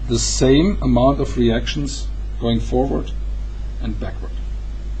is the same amount of reactions going forward and backward.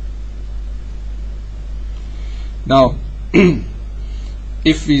 Now,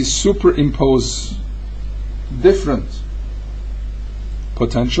 if we superimpose different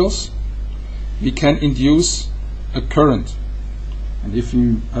potentials, we can induce a current. And if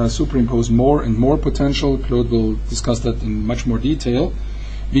you superimpose more and more potential, Claude will discuss that in much more detail,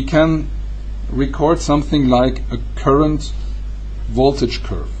 we can record something like a current voltage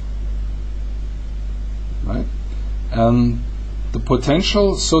curve. Right? And the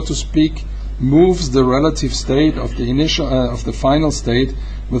potential, so to speak, moves the relative state of the initial of the final state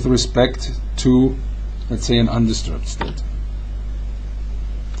with respect to, let's say, an undisturbed state.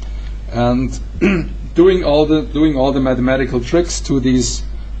 And doing all the mathematical tricks to these,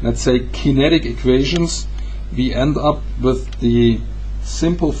 let's say, kinetic equations, we end up with the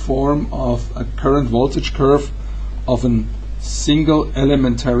simple form of a current voltage curve of a single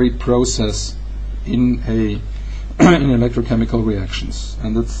elementary process in electrochemical reactions.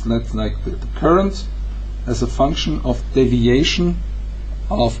 And that's like the current as a function of deviation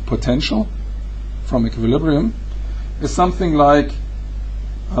of potential from equilibrium is something like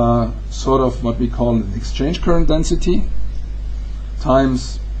sort of what we call an exchange current density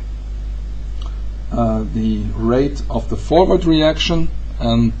times the rate of the forward reaction,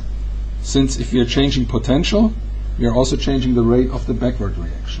 and since if we are changing potential, we are also changing the rate of the backward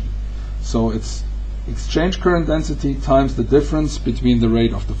reaction. So it's exchange current density times the difference between the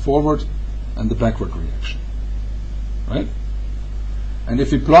rate of the forward and the backward reaction. Right? And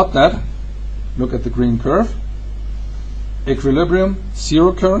if we plot that, look at the green curve, equilibrium,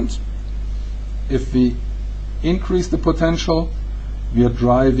 zero current. If we increase the potential, we are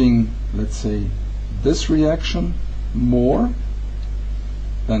driving, let's say, this reaction more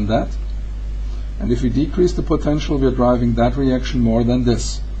than that. And if we decrease the potential, we are driving that reaction more than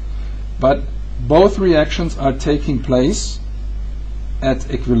this. But both reactions are taking place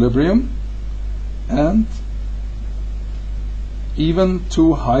at equilibrium and even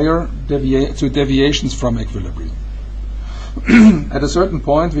to higher deviations from equilibrium. At a certain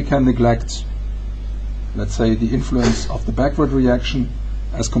point we can neglect, let's say, the influence of the backward reaction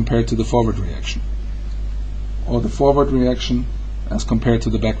as compared to the forward reaction, or the forward reaction as compared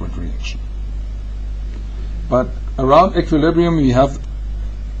to the backward reaction. But around equilibrium we have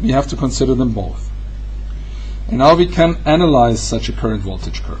to consider them both. And now we can analyze such a current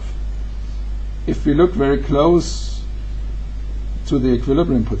voltage curve. if we look very close to the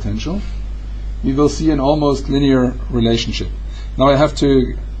equilibrium potential, we will see an almost linear relationship. Now I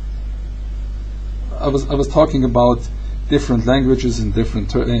was talking about different languages in different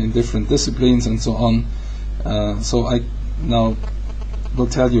disciplines and so on. So I now will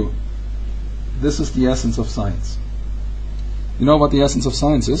tell you, this is the essence of science. You know what the essence of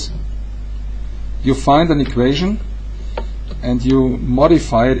science is? You find an equation and you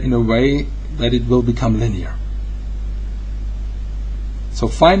modify it in a way that it will become linear. So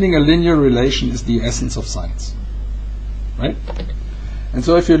finding a linear relation is the essence of science, right? And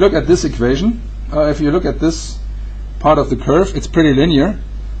so if you look at this equation, if you look at this part of the curve, it's pretty linear.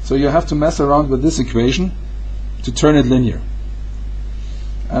 So you have to mess around with this equation to turn it linear.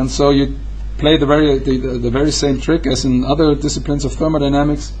 And so you play the very same trick as in other disciplines of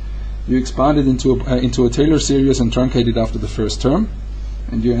thermodynamics. You expand it into a Taylor series and truncate it after the first term,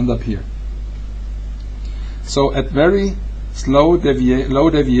 and you end up here. So at very low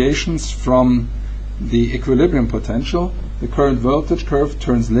deviations from the equilibrium potential, the current voltage curve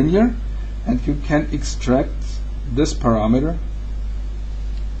turns linear, and you can extract this parameter,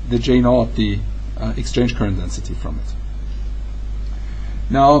 the J0, the exchange current density, from it.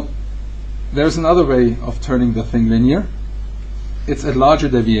 Now, there's another way of turning the thing linear. It's at larger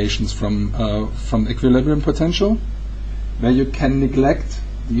deviations from equilibrium potential, where you can neglect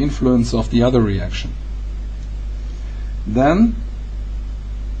the influence of the other reaction. Then,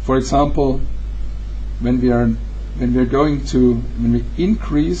 for example, when we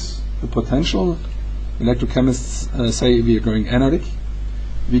increase the potential, electrochemists say we are going anodic,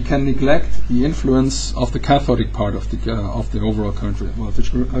 we can neglect the influence of the cathodic part of the overall current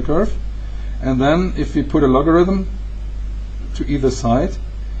voltage curve. And then, if we put a logarithm to either side,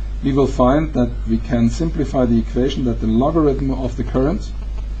 we will find that we can simplify the equation that the logarithm of the current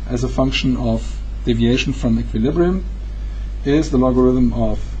as a function of deviation from equilibrium is the logarithm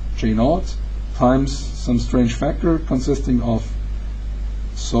of J0 times some strange factor consisting of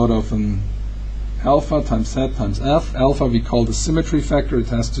sort of an alpha times Z times F. Alpha we call the symmetry factor. It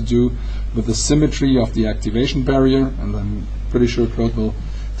has to do with the symmetry of the activation barrier, and I'm pretty sure Claude will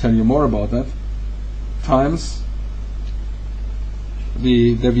tell you more about that, times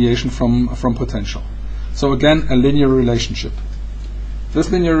the deviation from potential. So again, a linear relationship. This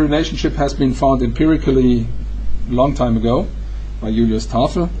linear relationship has been found empirically a long time ago by Julius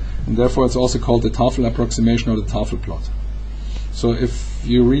Tafel, and therefore it's also called the Tafel approximation or the Tafel plot. So if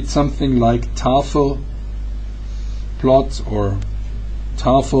you read something like Tafel plot or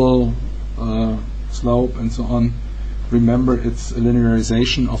Tafel slope and so on, remember it's a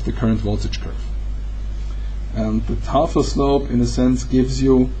linearization of the current voltage curve. And the Tafel slope, in a sense, gives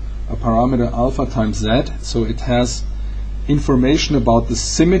you a parameter alpha times Z, so it has information about the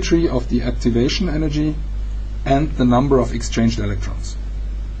symmetry of the activation energy and the number of exchanged electrons.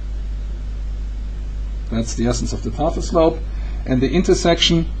 That's the essence of the Tafel slope. And the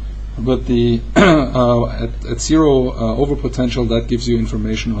intersection with the at zero overpotential, that gives you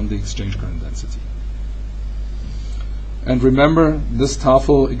information on the exchange current density. And remember, this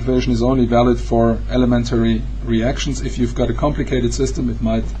Tafel equation is only valid for elementary reactions. If you've got a complicated system, it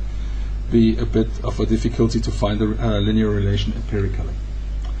might be a bit of a difficulty to find a linear relation empirically.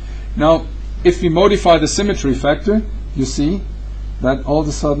 Now, if we modify the symmetry factor, you see that all of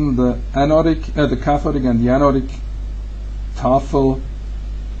a sudden the cathodic and the anodic Tafel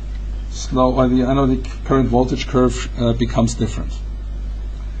slope, or the anodic current voltage curve becomes different.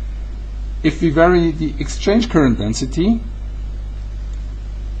 If we vary the exchange current density,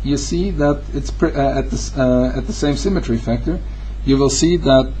 you see that it's at the same symmetry factor. You will see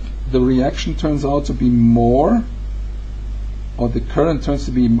that the reaction turns out to be more, or the current turns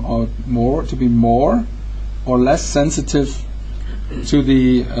to be more or less sensitive to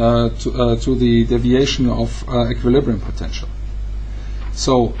the deviation of equilibrium potential.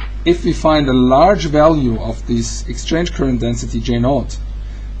 So if we find a large value of this exchange current density J0,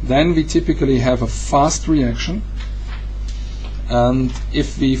 then we typically have a fast reaction. And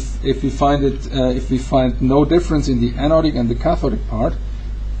if we find no difference in the anodic and the cathodic part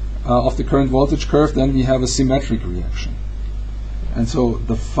of the current voltage curve, then we have a symmetric reaction. And so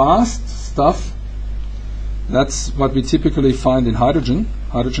the fast stuff, that's what we typically find in hydrogen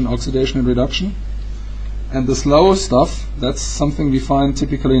oxidation and reduction. And the slow stuff, that's something we find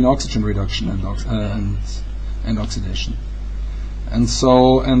typically in oxygen reduction and oxidation. And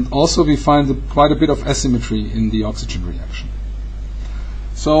so, and also we find quite a bit of asymmetry in the oxygen reaction.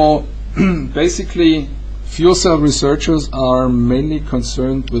 So basically, fuel cell researchers are mainly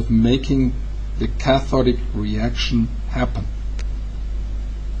concerned with making the cathodic reaction happen.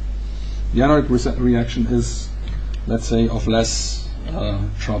 The anodic reaction is, let's say, of less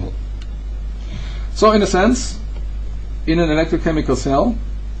trouble. So in a sense, in an electrochemical cell,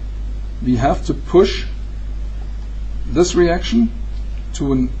 we have to push this reaction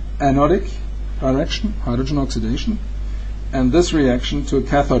to an anodic direction, hydrogen oxidation, and this reaction to a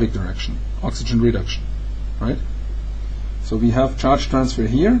cathodic direction, oxygen reduction, right? So we have charge transfer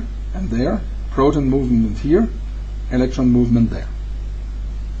here and there, proton movement here, electron movement there.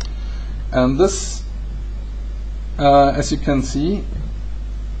 And this, as you can see,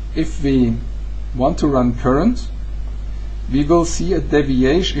 if we want to run current, we will see a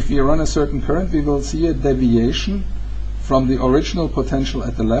deviation. If we run a certain current, we will see a deviation from the original potential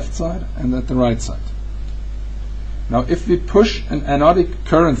at the left side and at the right side. Now, if we push an anodic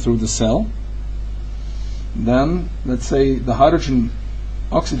current through the cell, then, let's say, the hydrogen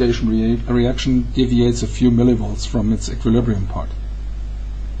oxidation reaction deviates a few millivolts from its equilibrium part.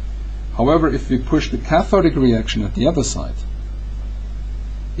 However, if we push the cathodic reaction at the other side,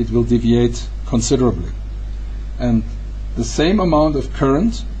 it will deviate considerably. And the same amount of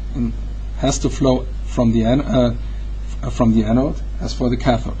current has to flow from the anode as for the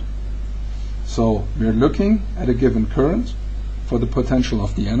cathode. So we're looking at a given current for the potential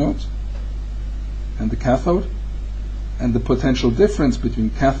of the anode and the cathode, and the potential difference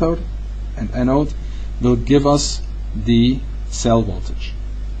between cathode and anode will give us the cell voltage.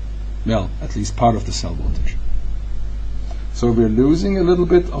 Well, at least part of the cell voltage. So we're losing a little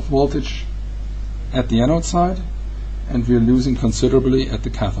bit of voltage at the anode side, and we're losing considerably at the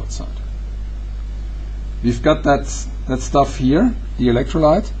cathode side. We've got that stuff here, the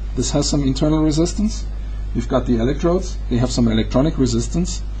electrolyte. This has some internal resistance. We've got the electrodes. They have some electronic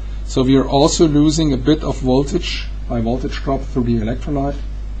resistance. So we are also losing a bit of voltage by voltage drop through the electrolyte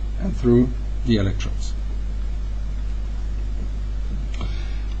and through the electrodes.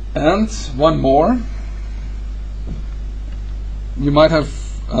 And one more. You might have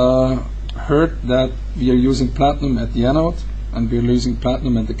heard that we are using platinum at the anode and we are using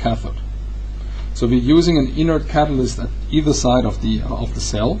platinum at the cathode. So we're using an inert catalyst at either side of the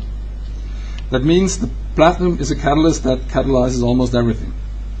cell. That means the platinum is a catalyst that catalyzes almost everything.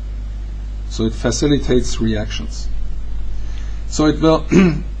 So it facilitates reactions. So it will,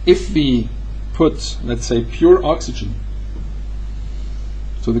 if we put, let's say, pure oxygen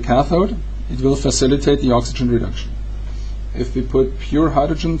to the cathode, it will facilitate the oxygen reduction. If we put pure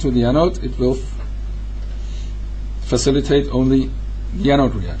hydrogen to the anode, it will facilitate only the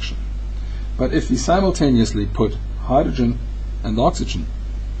anode reaction. But if we simultaneously put hydrogen and oxygen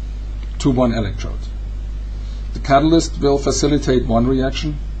to one electrode, the catalyst will facilitate one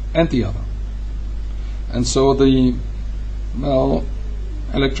reaction and the other. And so the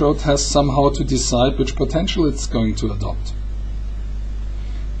electrode has somehow to decide which potential it's going to adopt.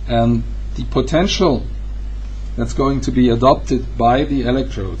 And the potential that's going to be adopted by the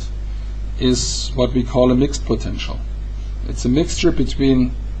electrode is what we call a mixed potential. It's a mixture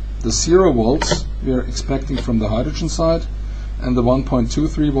between the 0 volts we are expecting from the hydrogen side and the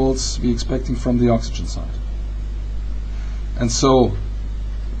 1.23 volts we're expecting from the oxygen side. And so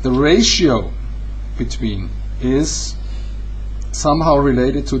the ratio between is somehow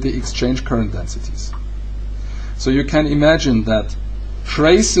related to the exchange current densities. So you can imagine that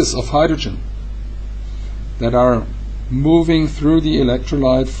traces of hydrogen that are moving through the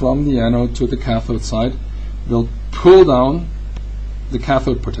electrolyte from the anode to the cathode side will pull down the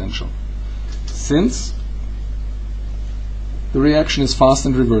cathode potential, since the reaction is fast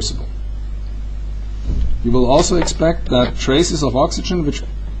and reversible. You will also expect that traces of oxygen which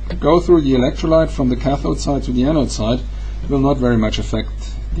go through the electrolyte from the cathode side to the anode side will not very much affect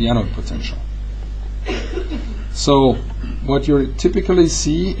the anode potential. So what you typically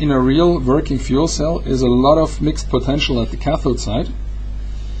see in a real working fuel cell is a lot of mixed potential at the cathode side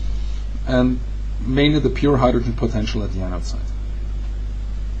and mainly the pure hydrogen potential at the anode side.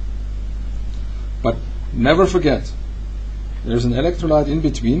 But never forget, there's an electrolyte in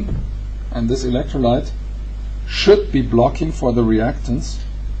between, and this electrolyte should be blocking for the reactants,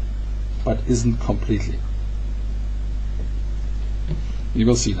 but isn't completely. You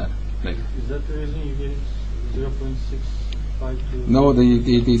will see that later. Is that the reason you get 0.65 to... No, the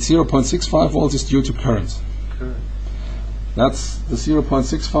 0.65 volts is due to current. current? That's the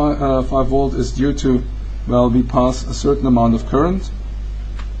 0.65 volt is due to, well, we pass a certain amount of current.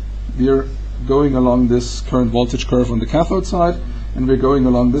 We're going along this current voltage curve on the cathode side, and we're going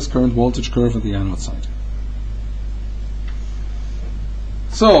along this current voltage curve on the anode side.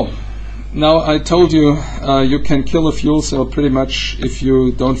 So, now I told you you can kill a fuel cell pretty much if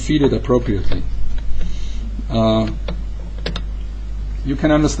you don't feed it appropriately. you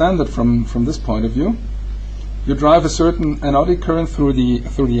can understand it from this point of view. You drive a certain anodic current through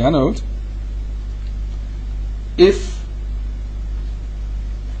the anode. If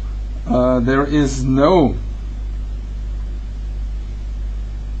there is no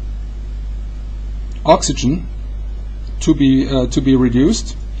oxygen to be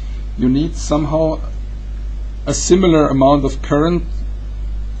reduced, you need somehow a similar amount of current,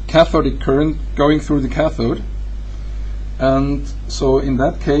 cathodic current, going through the cathode. And so in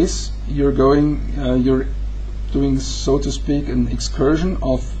that case, you're doing, so to speak, an excursion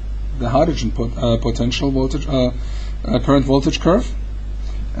of the hydrogen potential voltage, current voltage curve.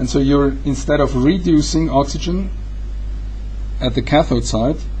 And so you're, instead of reducing oxygen at the cathode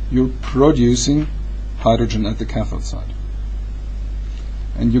side, you're producing hydrogen at the cathode side.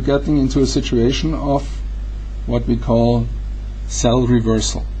 And you're getting into a situation of what we call cell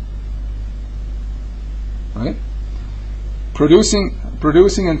reversal. Right? Producing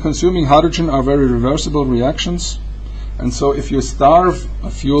and consuming hydrogen are very reversible reactions, and so if you starve a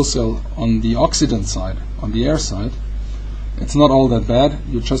fuel cell on the oxidant side, on the air side, it's not all that bad.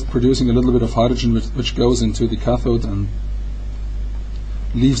 You're just producing a little bit of hydrogen which goes into the cathode and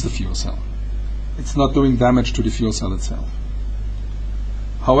leaves the fuel cell. It's not doing damage to the fuel cell itself.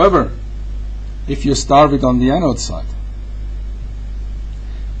 However, if you starve it on the anode side,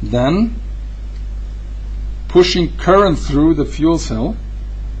 then pushing current through the fuel cell,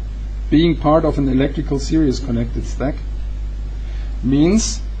 being part of an electrical series connected stack,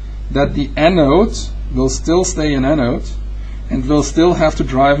 means that the anode will still stay an anode and will still have to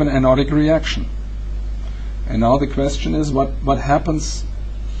drive an anodic reaction. And now the question is, what happens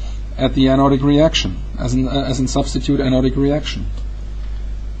at the anodic reaction, as in substitute anodic reaction?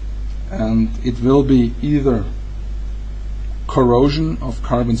 And it will be either corrosion of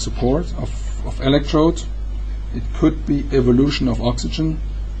carbon support, of electrode. It could be evolution of oxygen.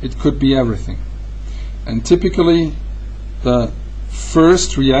 It could be everything. And typically, the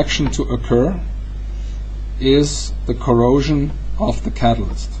first reaction to occur is the corrosion of the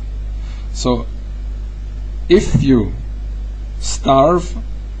catalyst. So, if you starve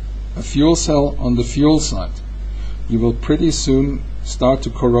a fuel cell on the fuel side, you will pretty soon start to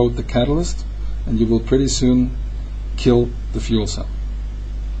corrode the catalyst, and you will pretty soon kill the fuel cell.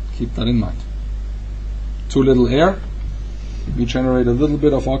 Keep that in mind. Too little air, we generate a little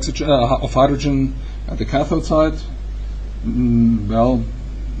bit of oxygen, of hydrogen at the cathode side. Well,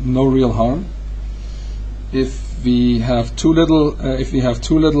 no real harm. If we have too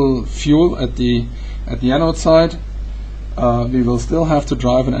little fuel at the anode side, we will still have to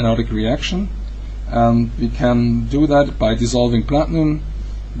drive an anodic reaction, and we can do that by dissolving platinum,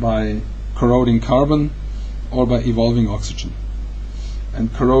 by corroding carbon, or by evolving oxygen.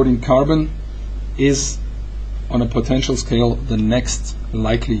 And corroding carbon is, on a potential scale, the next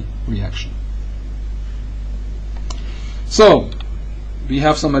likely reaction. So, we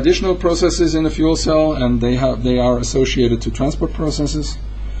have some additional processes in the fuel cell, and they are associated to transport processes.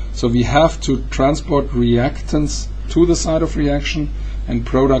 So we have to transport reactants to the site of reaction and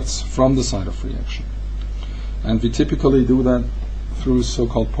products from the site of reaction. And we typically do that through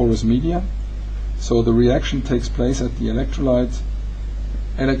so-called porous media. So the reaction takes place at the electrolyte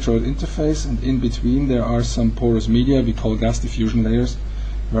electrode interface, and in between there are some porous media we call gas diffusion layers,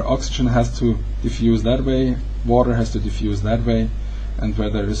 where oxygen has to diffuse that way, water has to diffuse that way, and where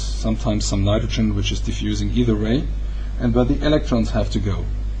there is sometimes some nitrogen which is diffusing either way, and where the electrons have to go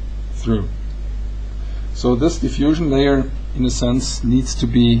through. So this diffusion layer, in a sense, needs to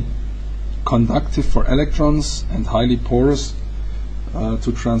be conductive for electrons and highly porous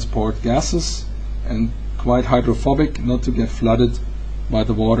to transport gases, and quite hydrophobic, not to get flooded by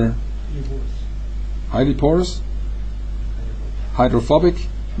the water. Highly porous, hydrophobic,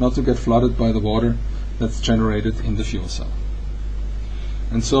 not to get flooded by the water that's generated in the fuel cell.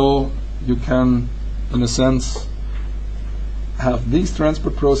 And so you can, in a sense, have these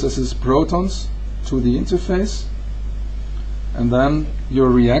transport processes, protons to the interface, and then you're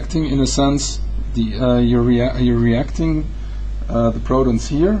reacting, in a sense, you're reacting the protons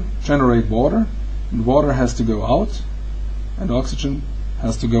here, generate water, and water has to go out, and oxygen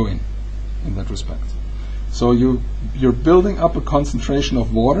has to go in that respect. So you're building up a concentration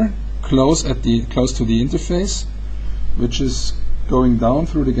of water close to the interface, which is going down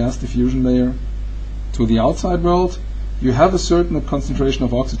through the gas diffusion layer to the outside world. You have a certain concentration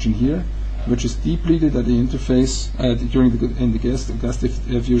of oxygen here, which is depleted at the interface in the gas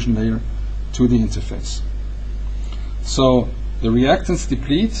diffusion layer to the interface. So the reactants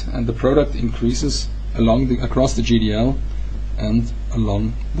deplete and the product increases across the GDL and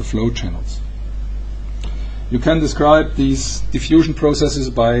along the flow channels. You can describe these diffusion processes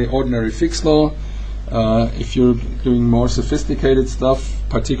by ordinary Fick's law. If you're doing more sophisticated stuff,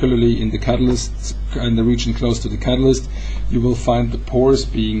 particularly in the catalyst, in the region close to the catalyst, you will find the pores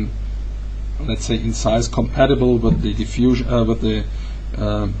being, let's say, in size compatible with the diffusion, with the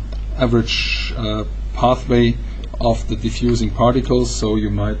average pathway of the diffusing particles. So you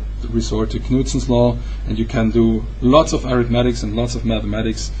might resort to Knudsen's law, and you can do lots of arithmetics and lots of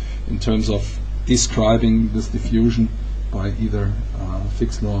mathematics in terms of describing this diffusion by either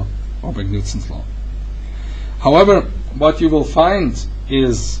Fick's law or by Knudsen's law. However, what you will find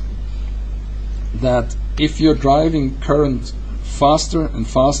is that if you're driving current faster and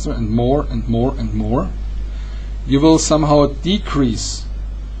faster and more and more and more, you will somehow decrease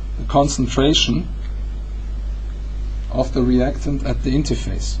the concentration of the reactant at the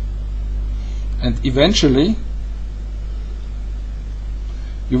interface. And eventually,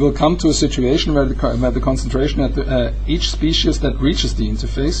 you will come to a situation where the concentration at each species that reaches the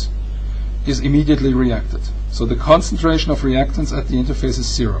interface is immediately reacted. So the concentration of reactants at the interface is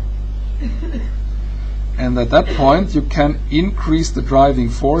 0. And at that point, you can increase the driving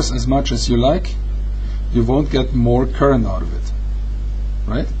force as much as you like. You won't get more current out of it.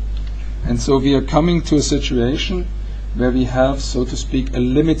 Right? And so we are coming to a situation where we have, so to speak, a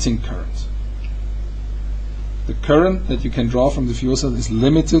limiting current. The current that you can draw from the fuel cell is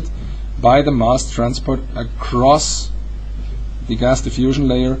limited by the mass transport across the gas diffusion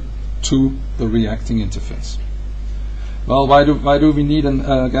layer to the reacting interface. Well, why do we need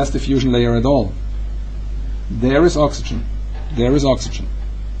a gas diffusion layer at all? There is oxygen. There is oxygen.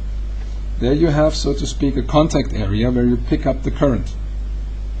 There you have, so to speak, a contact area where you pick up the current.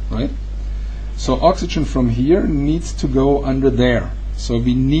 Right? So oxygen from here needs to go under there. So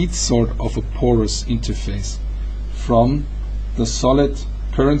we need sort of a porous interface from the solid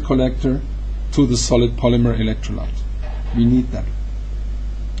current collector to the solid polymer electrolyte. We need that.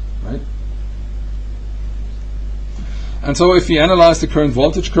 Right? And so if we analyze the current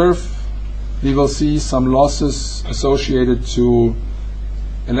voltage curve, we will see some losses associated to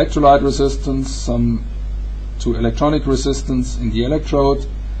electrolyte resistance, some to electronic resistance in the electrode,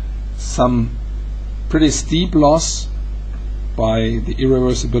 some pretty steep loss by the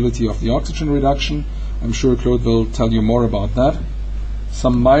irreversibility of the oxygen reduction. I'm sure Claude will tell you more about that.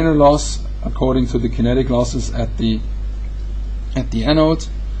 Some minor loss according to the kinetic losses at the anode,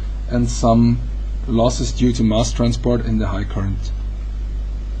 and some losses due to mass transport in the high current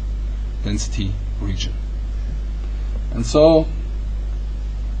density region. And so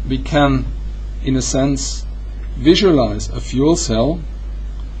we can, in a sense, visualize a fuel cell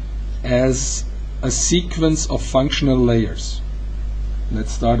as a sequence of functional layers.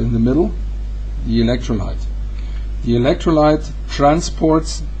 Let's start in the middle, the electrolyte. The electrolyte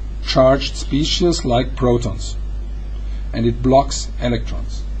transports charged species like protons, and it blocks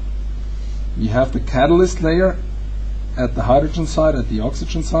electrons. We have the catalyst layer at the hydrogen side, at the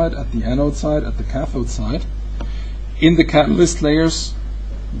oxygen side, at the anode side, at the cathode side. In the catalyst layers,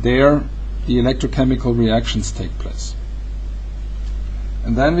 there the electrochemical reactions take place.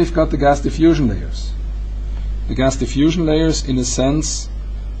 And then we've got the gas diffusion layers. The gas diffusion layers, in a sense,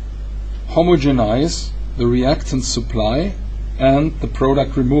 homogenize the reactant supply and the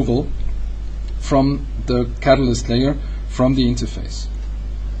product removal from the catalyst layer from the interface.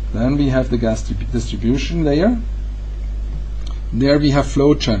 Then we have the gas distribution layer. There we have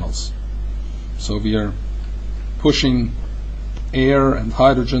flow channels. So we are pushing air and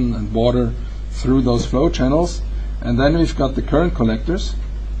hydrogen and water through those flow channels. And then we've got the current collectors.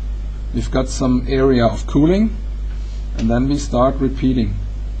 We've got some area of cooling. And then we start repeating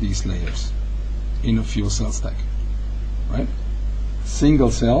these layers in a fuel cell stack. Right?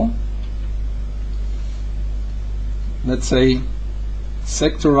 Single cell. Let's say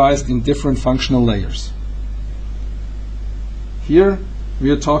sectorized in different functional layers. Here we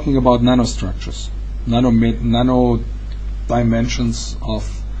are talking about nanostructures, nano dimensions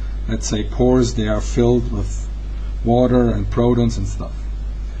of, let's say, pores. They are filled with water and protons and stuff.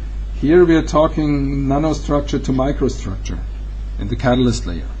 Here we are talking nanostructure to microstructure in the catalyst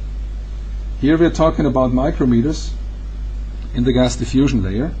layer. Here we are talking about micrometers in the gas diffusion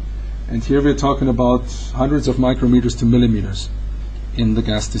layer, and here we are talking about hundreds of micrometers to millimeters in the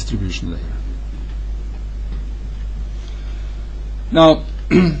gas distribution layer. Now,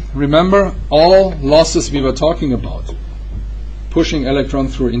 remember all losses we were talking about: pushing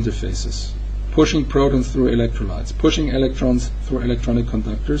electrons through interfaces, pushing protons through electrolytes, pushing electrons through electronic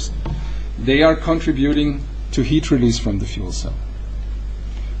conductors. They are contributing to heat release from the fuel cell.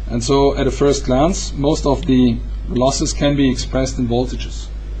 And so at a first glance, most of the losses can be expressed in voltages.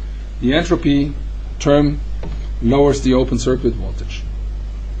 The entropy term lowers the open circuit voltage.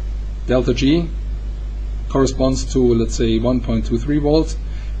 Delta G corresponds to, let's say, 1.23 volts.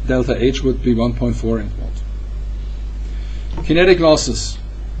 Delta H would be 1.48 volt. Kinetic losses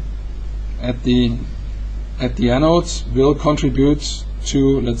at the anodes will contribute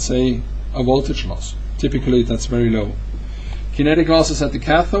to, let's say, a voltage loss. Typically that's very low. Kinetic losses at the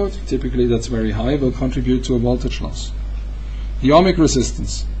cathode, typically that's very high, will contribute to a voltage loss. The ohmic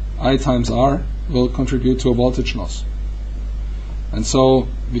resistance, I times R, will contribute to a voltage loss. And so,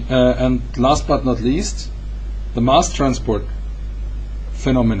 and last but not least, the mass transport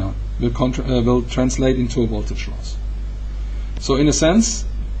phenomena will translate into a voltage loss. So in a sense,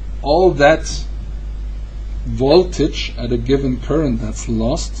 all that voltage at a given current that's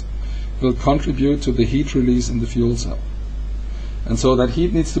lost will contribute to the heat release in the fuel cell. And so that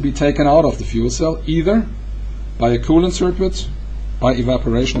heat needs to be taken out of the fuel cell, either by a coolant circuit, by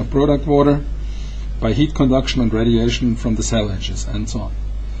evaporation of product water, by heat conduction and radiation from the cell edges, and so on.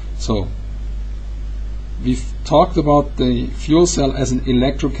 So we've talked about the fuel cell as an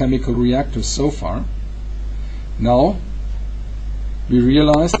electrochemical reactor so far. Now we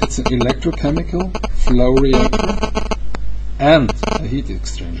realized it's an electrochemical flow reactor and a heat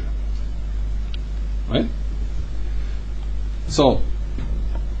exchanger. Right? So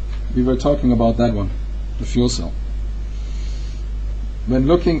we were talking about that one, the fuel cell. When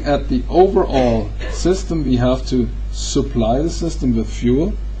looking at the overall system, we have to supply the system with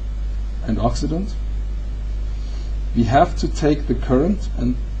fuel and oxidant. We have to take the current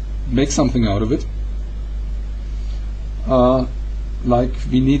and make something out of it. Like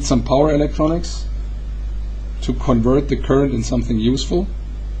we need some power electronics to convert the current in something useful.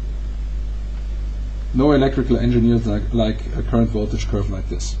 No electrical engineer like a current voltage curve like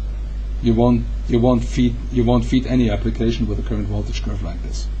this. You won't feed any application with a current voltage curve like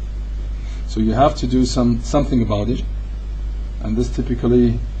this. So you have to do something about it, and this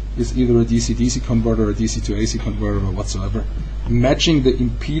typically is either a DC-DC converter, or a DC to AC converter, or whatsoever, matching the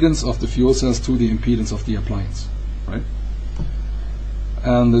impedance of the fuel cells to the impedance of the appliance, right?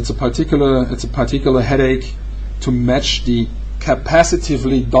 And it's a particular headache to match the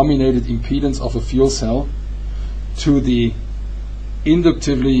capacitively dominated impedance of a fuel cell to the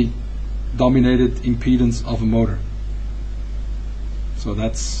inductively dominated impedance of a motor. So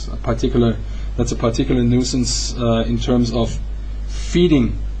that's a particular nuisance in terms of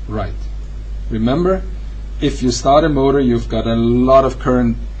feeding right. Remember, if you start a motor, you've got a lot of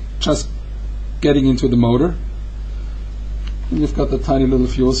current just getting into the motor. And you've got the tiny little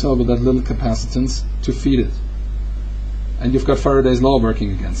fuel cell with that little capacitance to feed it. And you've got Faraday's law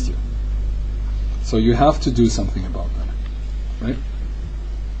working against you. So you have to do something about that, right?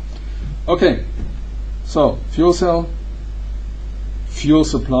 Okay, so fuel cell, fuel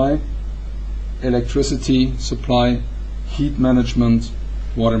supply, electricity supply, heat management,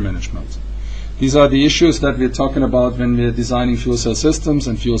 water management. These are the issues that we're talking about when we're designing fuel cell systems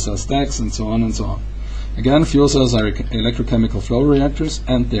and fuel cell stacks and so on and so on. Again, fuel cells are electrochemical flow reactors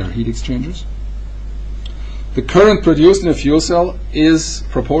and they are heat exchangers. The current produced in a fuel cell is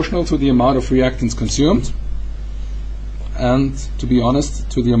proportional to the amount of reactants consumed and, to be honest,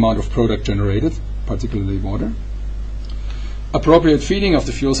 to the amount of product generated, particularly water. Appropriate feeding of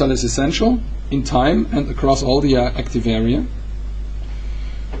the fuel cell is essential in time and across all the active area.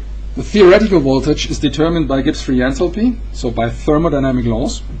 The theoretical voltage is determined by Gibbs free enthalpy, so by thermodynamic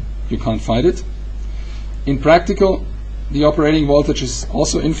laws. You can't fight it. In practical, the operating voltage is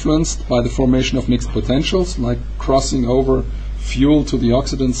also influenced by the formation of mixed potentials, like crossing over fuel to the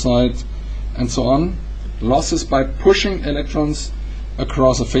oxidant side and so on. Losses by pushing electrons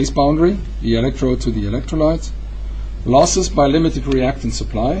across a phase boundary, the electrode to the electrolyte. Losses by limited reactant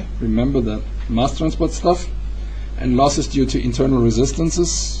supply, remember that mass transport stuff. And losses due to internal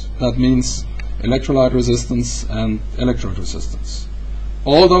resistances, that means electrolyte resistance and electrode resistance.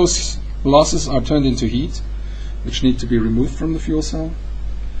 All those losses are turned into heat, which need to be removed from the fuel cell.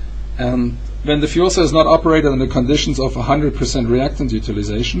 And when the fuel cell is not operated under conditions of 100% reactant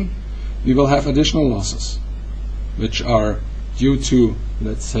utilization, we will have additional losses, which are due to,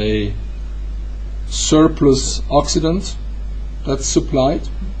 let's say, surplus oxidant that's supplied.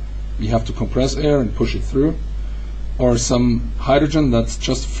 We have to compress air and push it through, or some hydrogen that's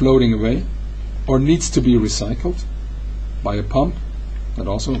just floating away, or needs to be recycled by a pump. That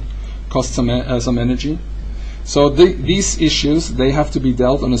also costs some energy. So these issues, they have to be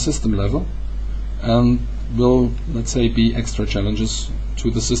dealt on a system level, and will, let's say, be extra challenges to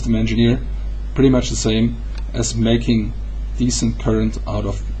the system engineer, pretty much the same as making decent current out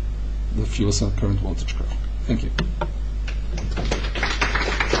of the fuel cell current voltage curve. Thank you.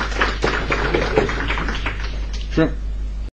 Sure.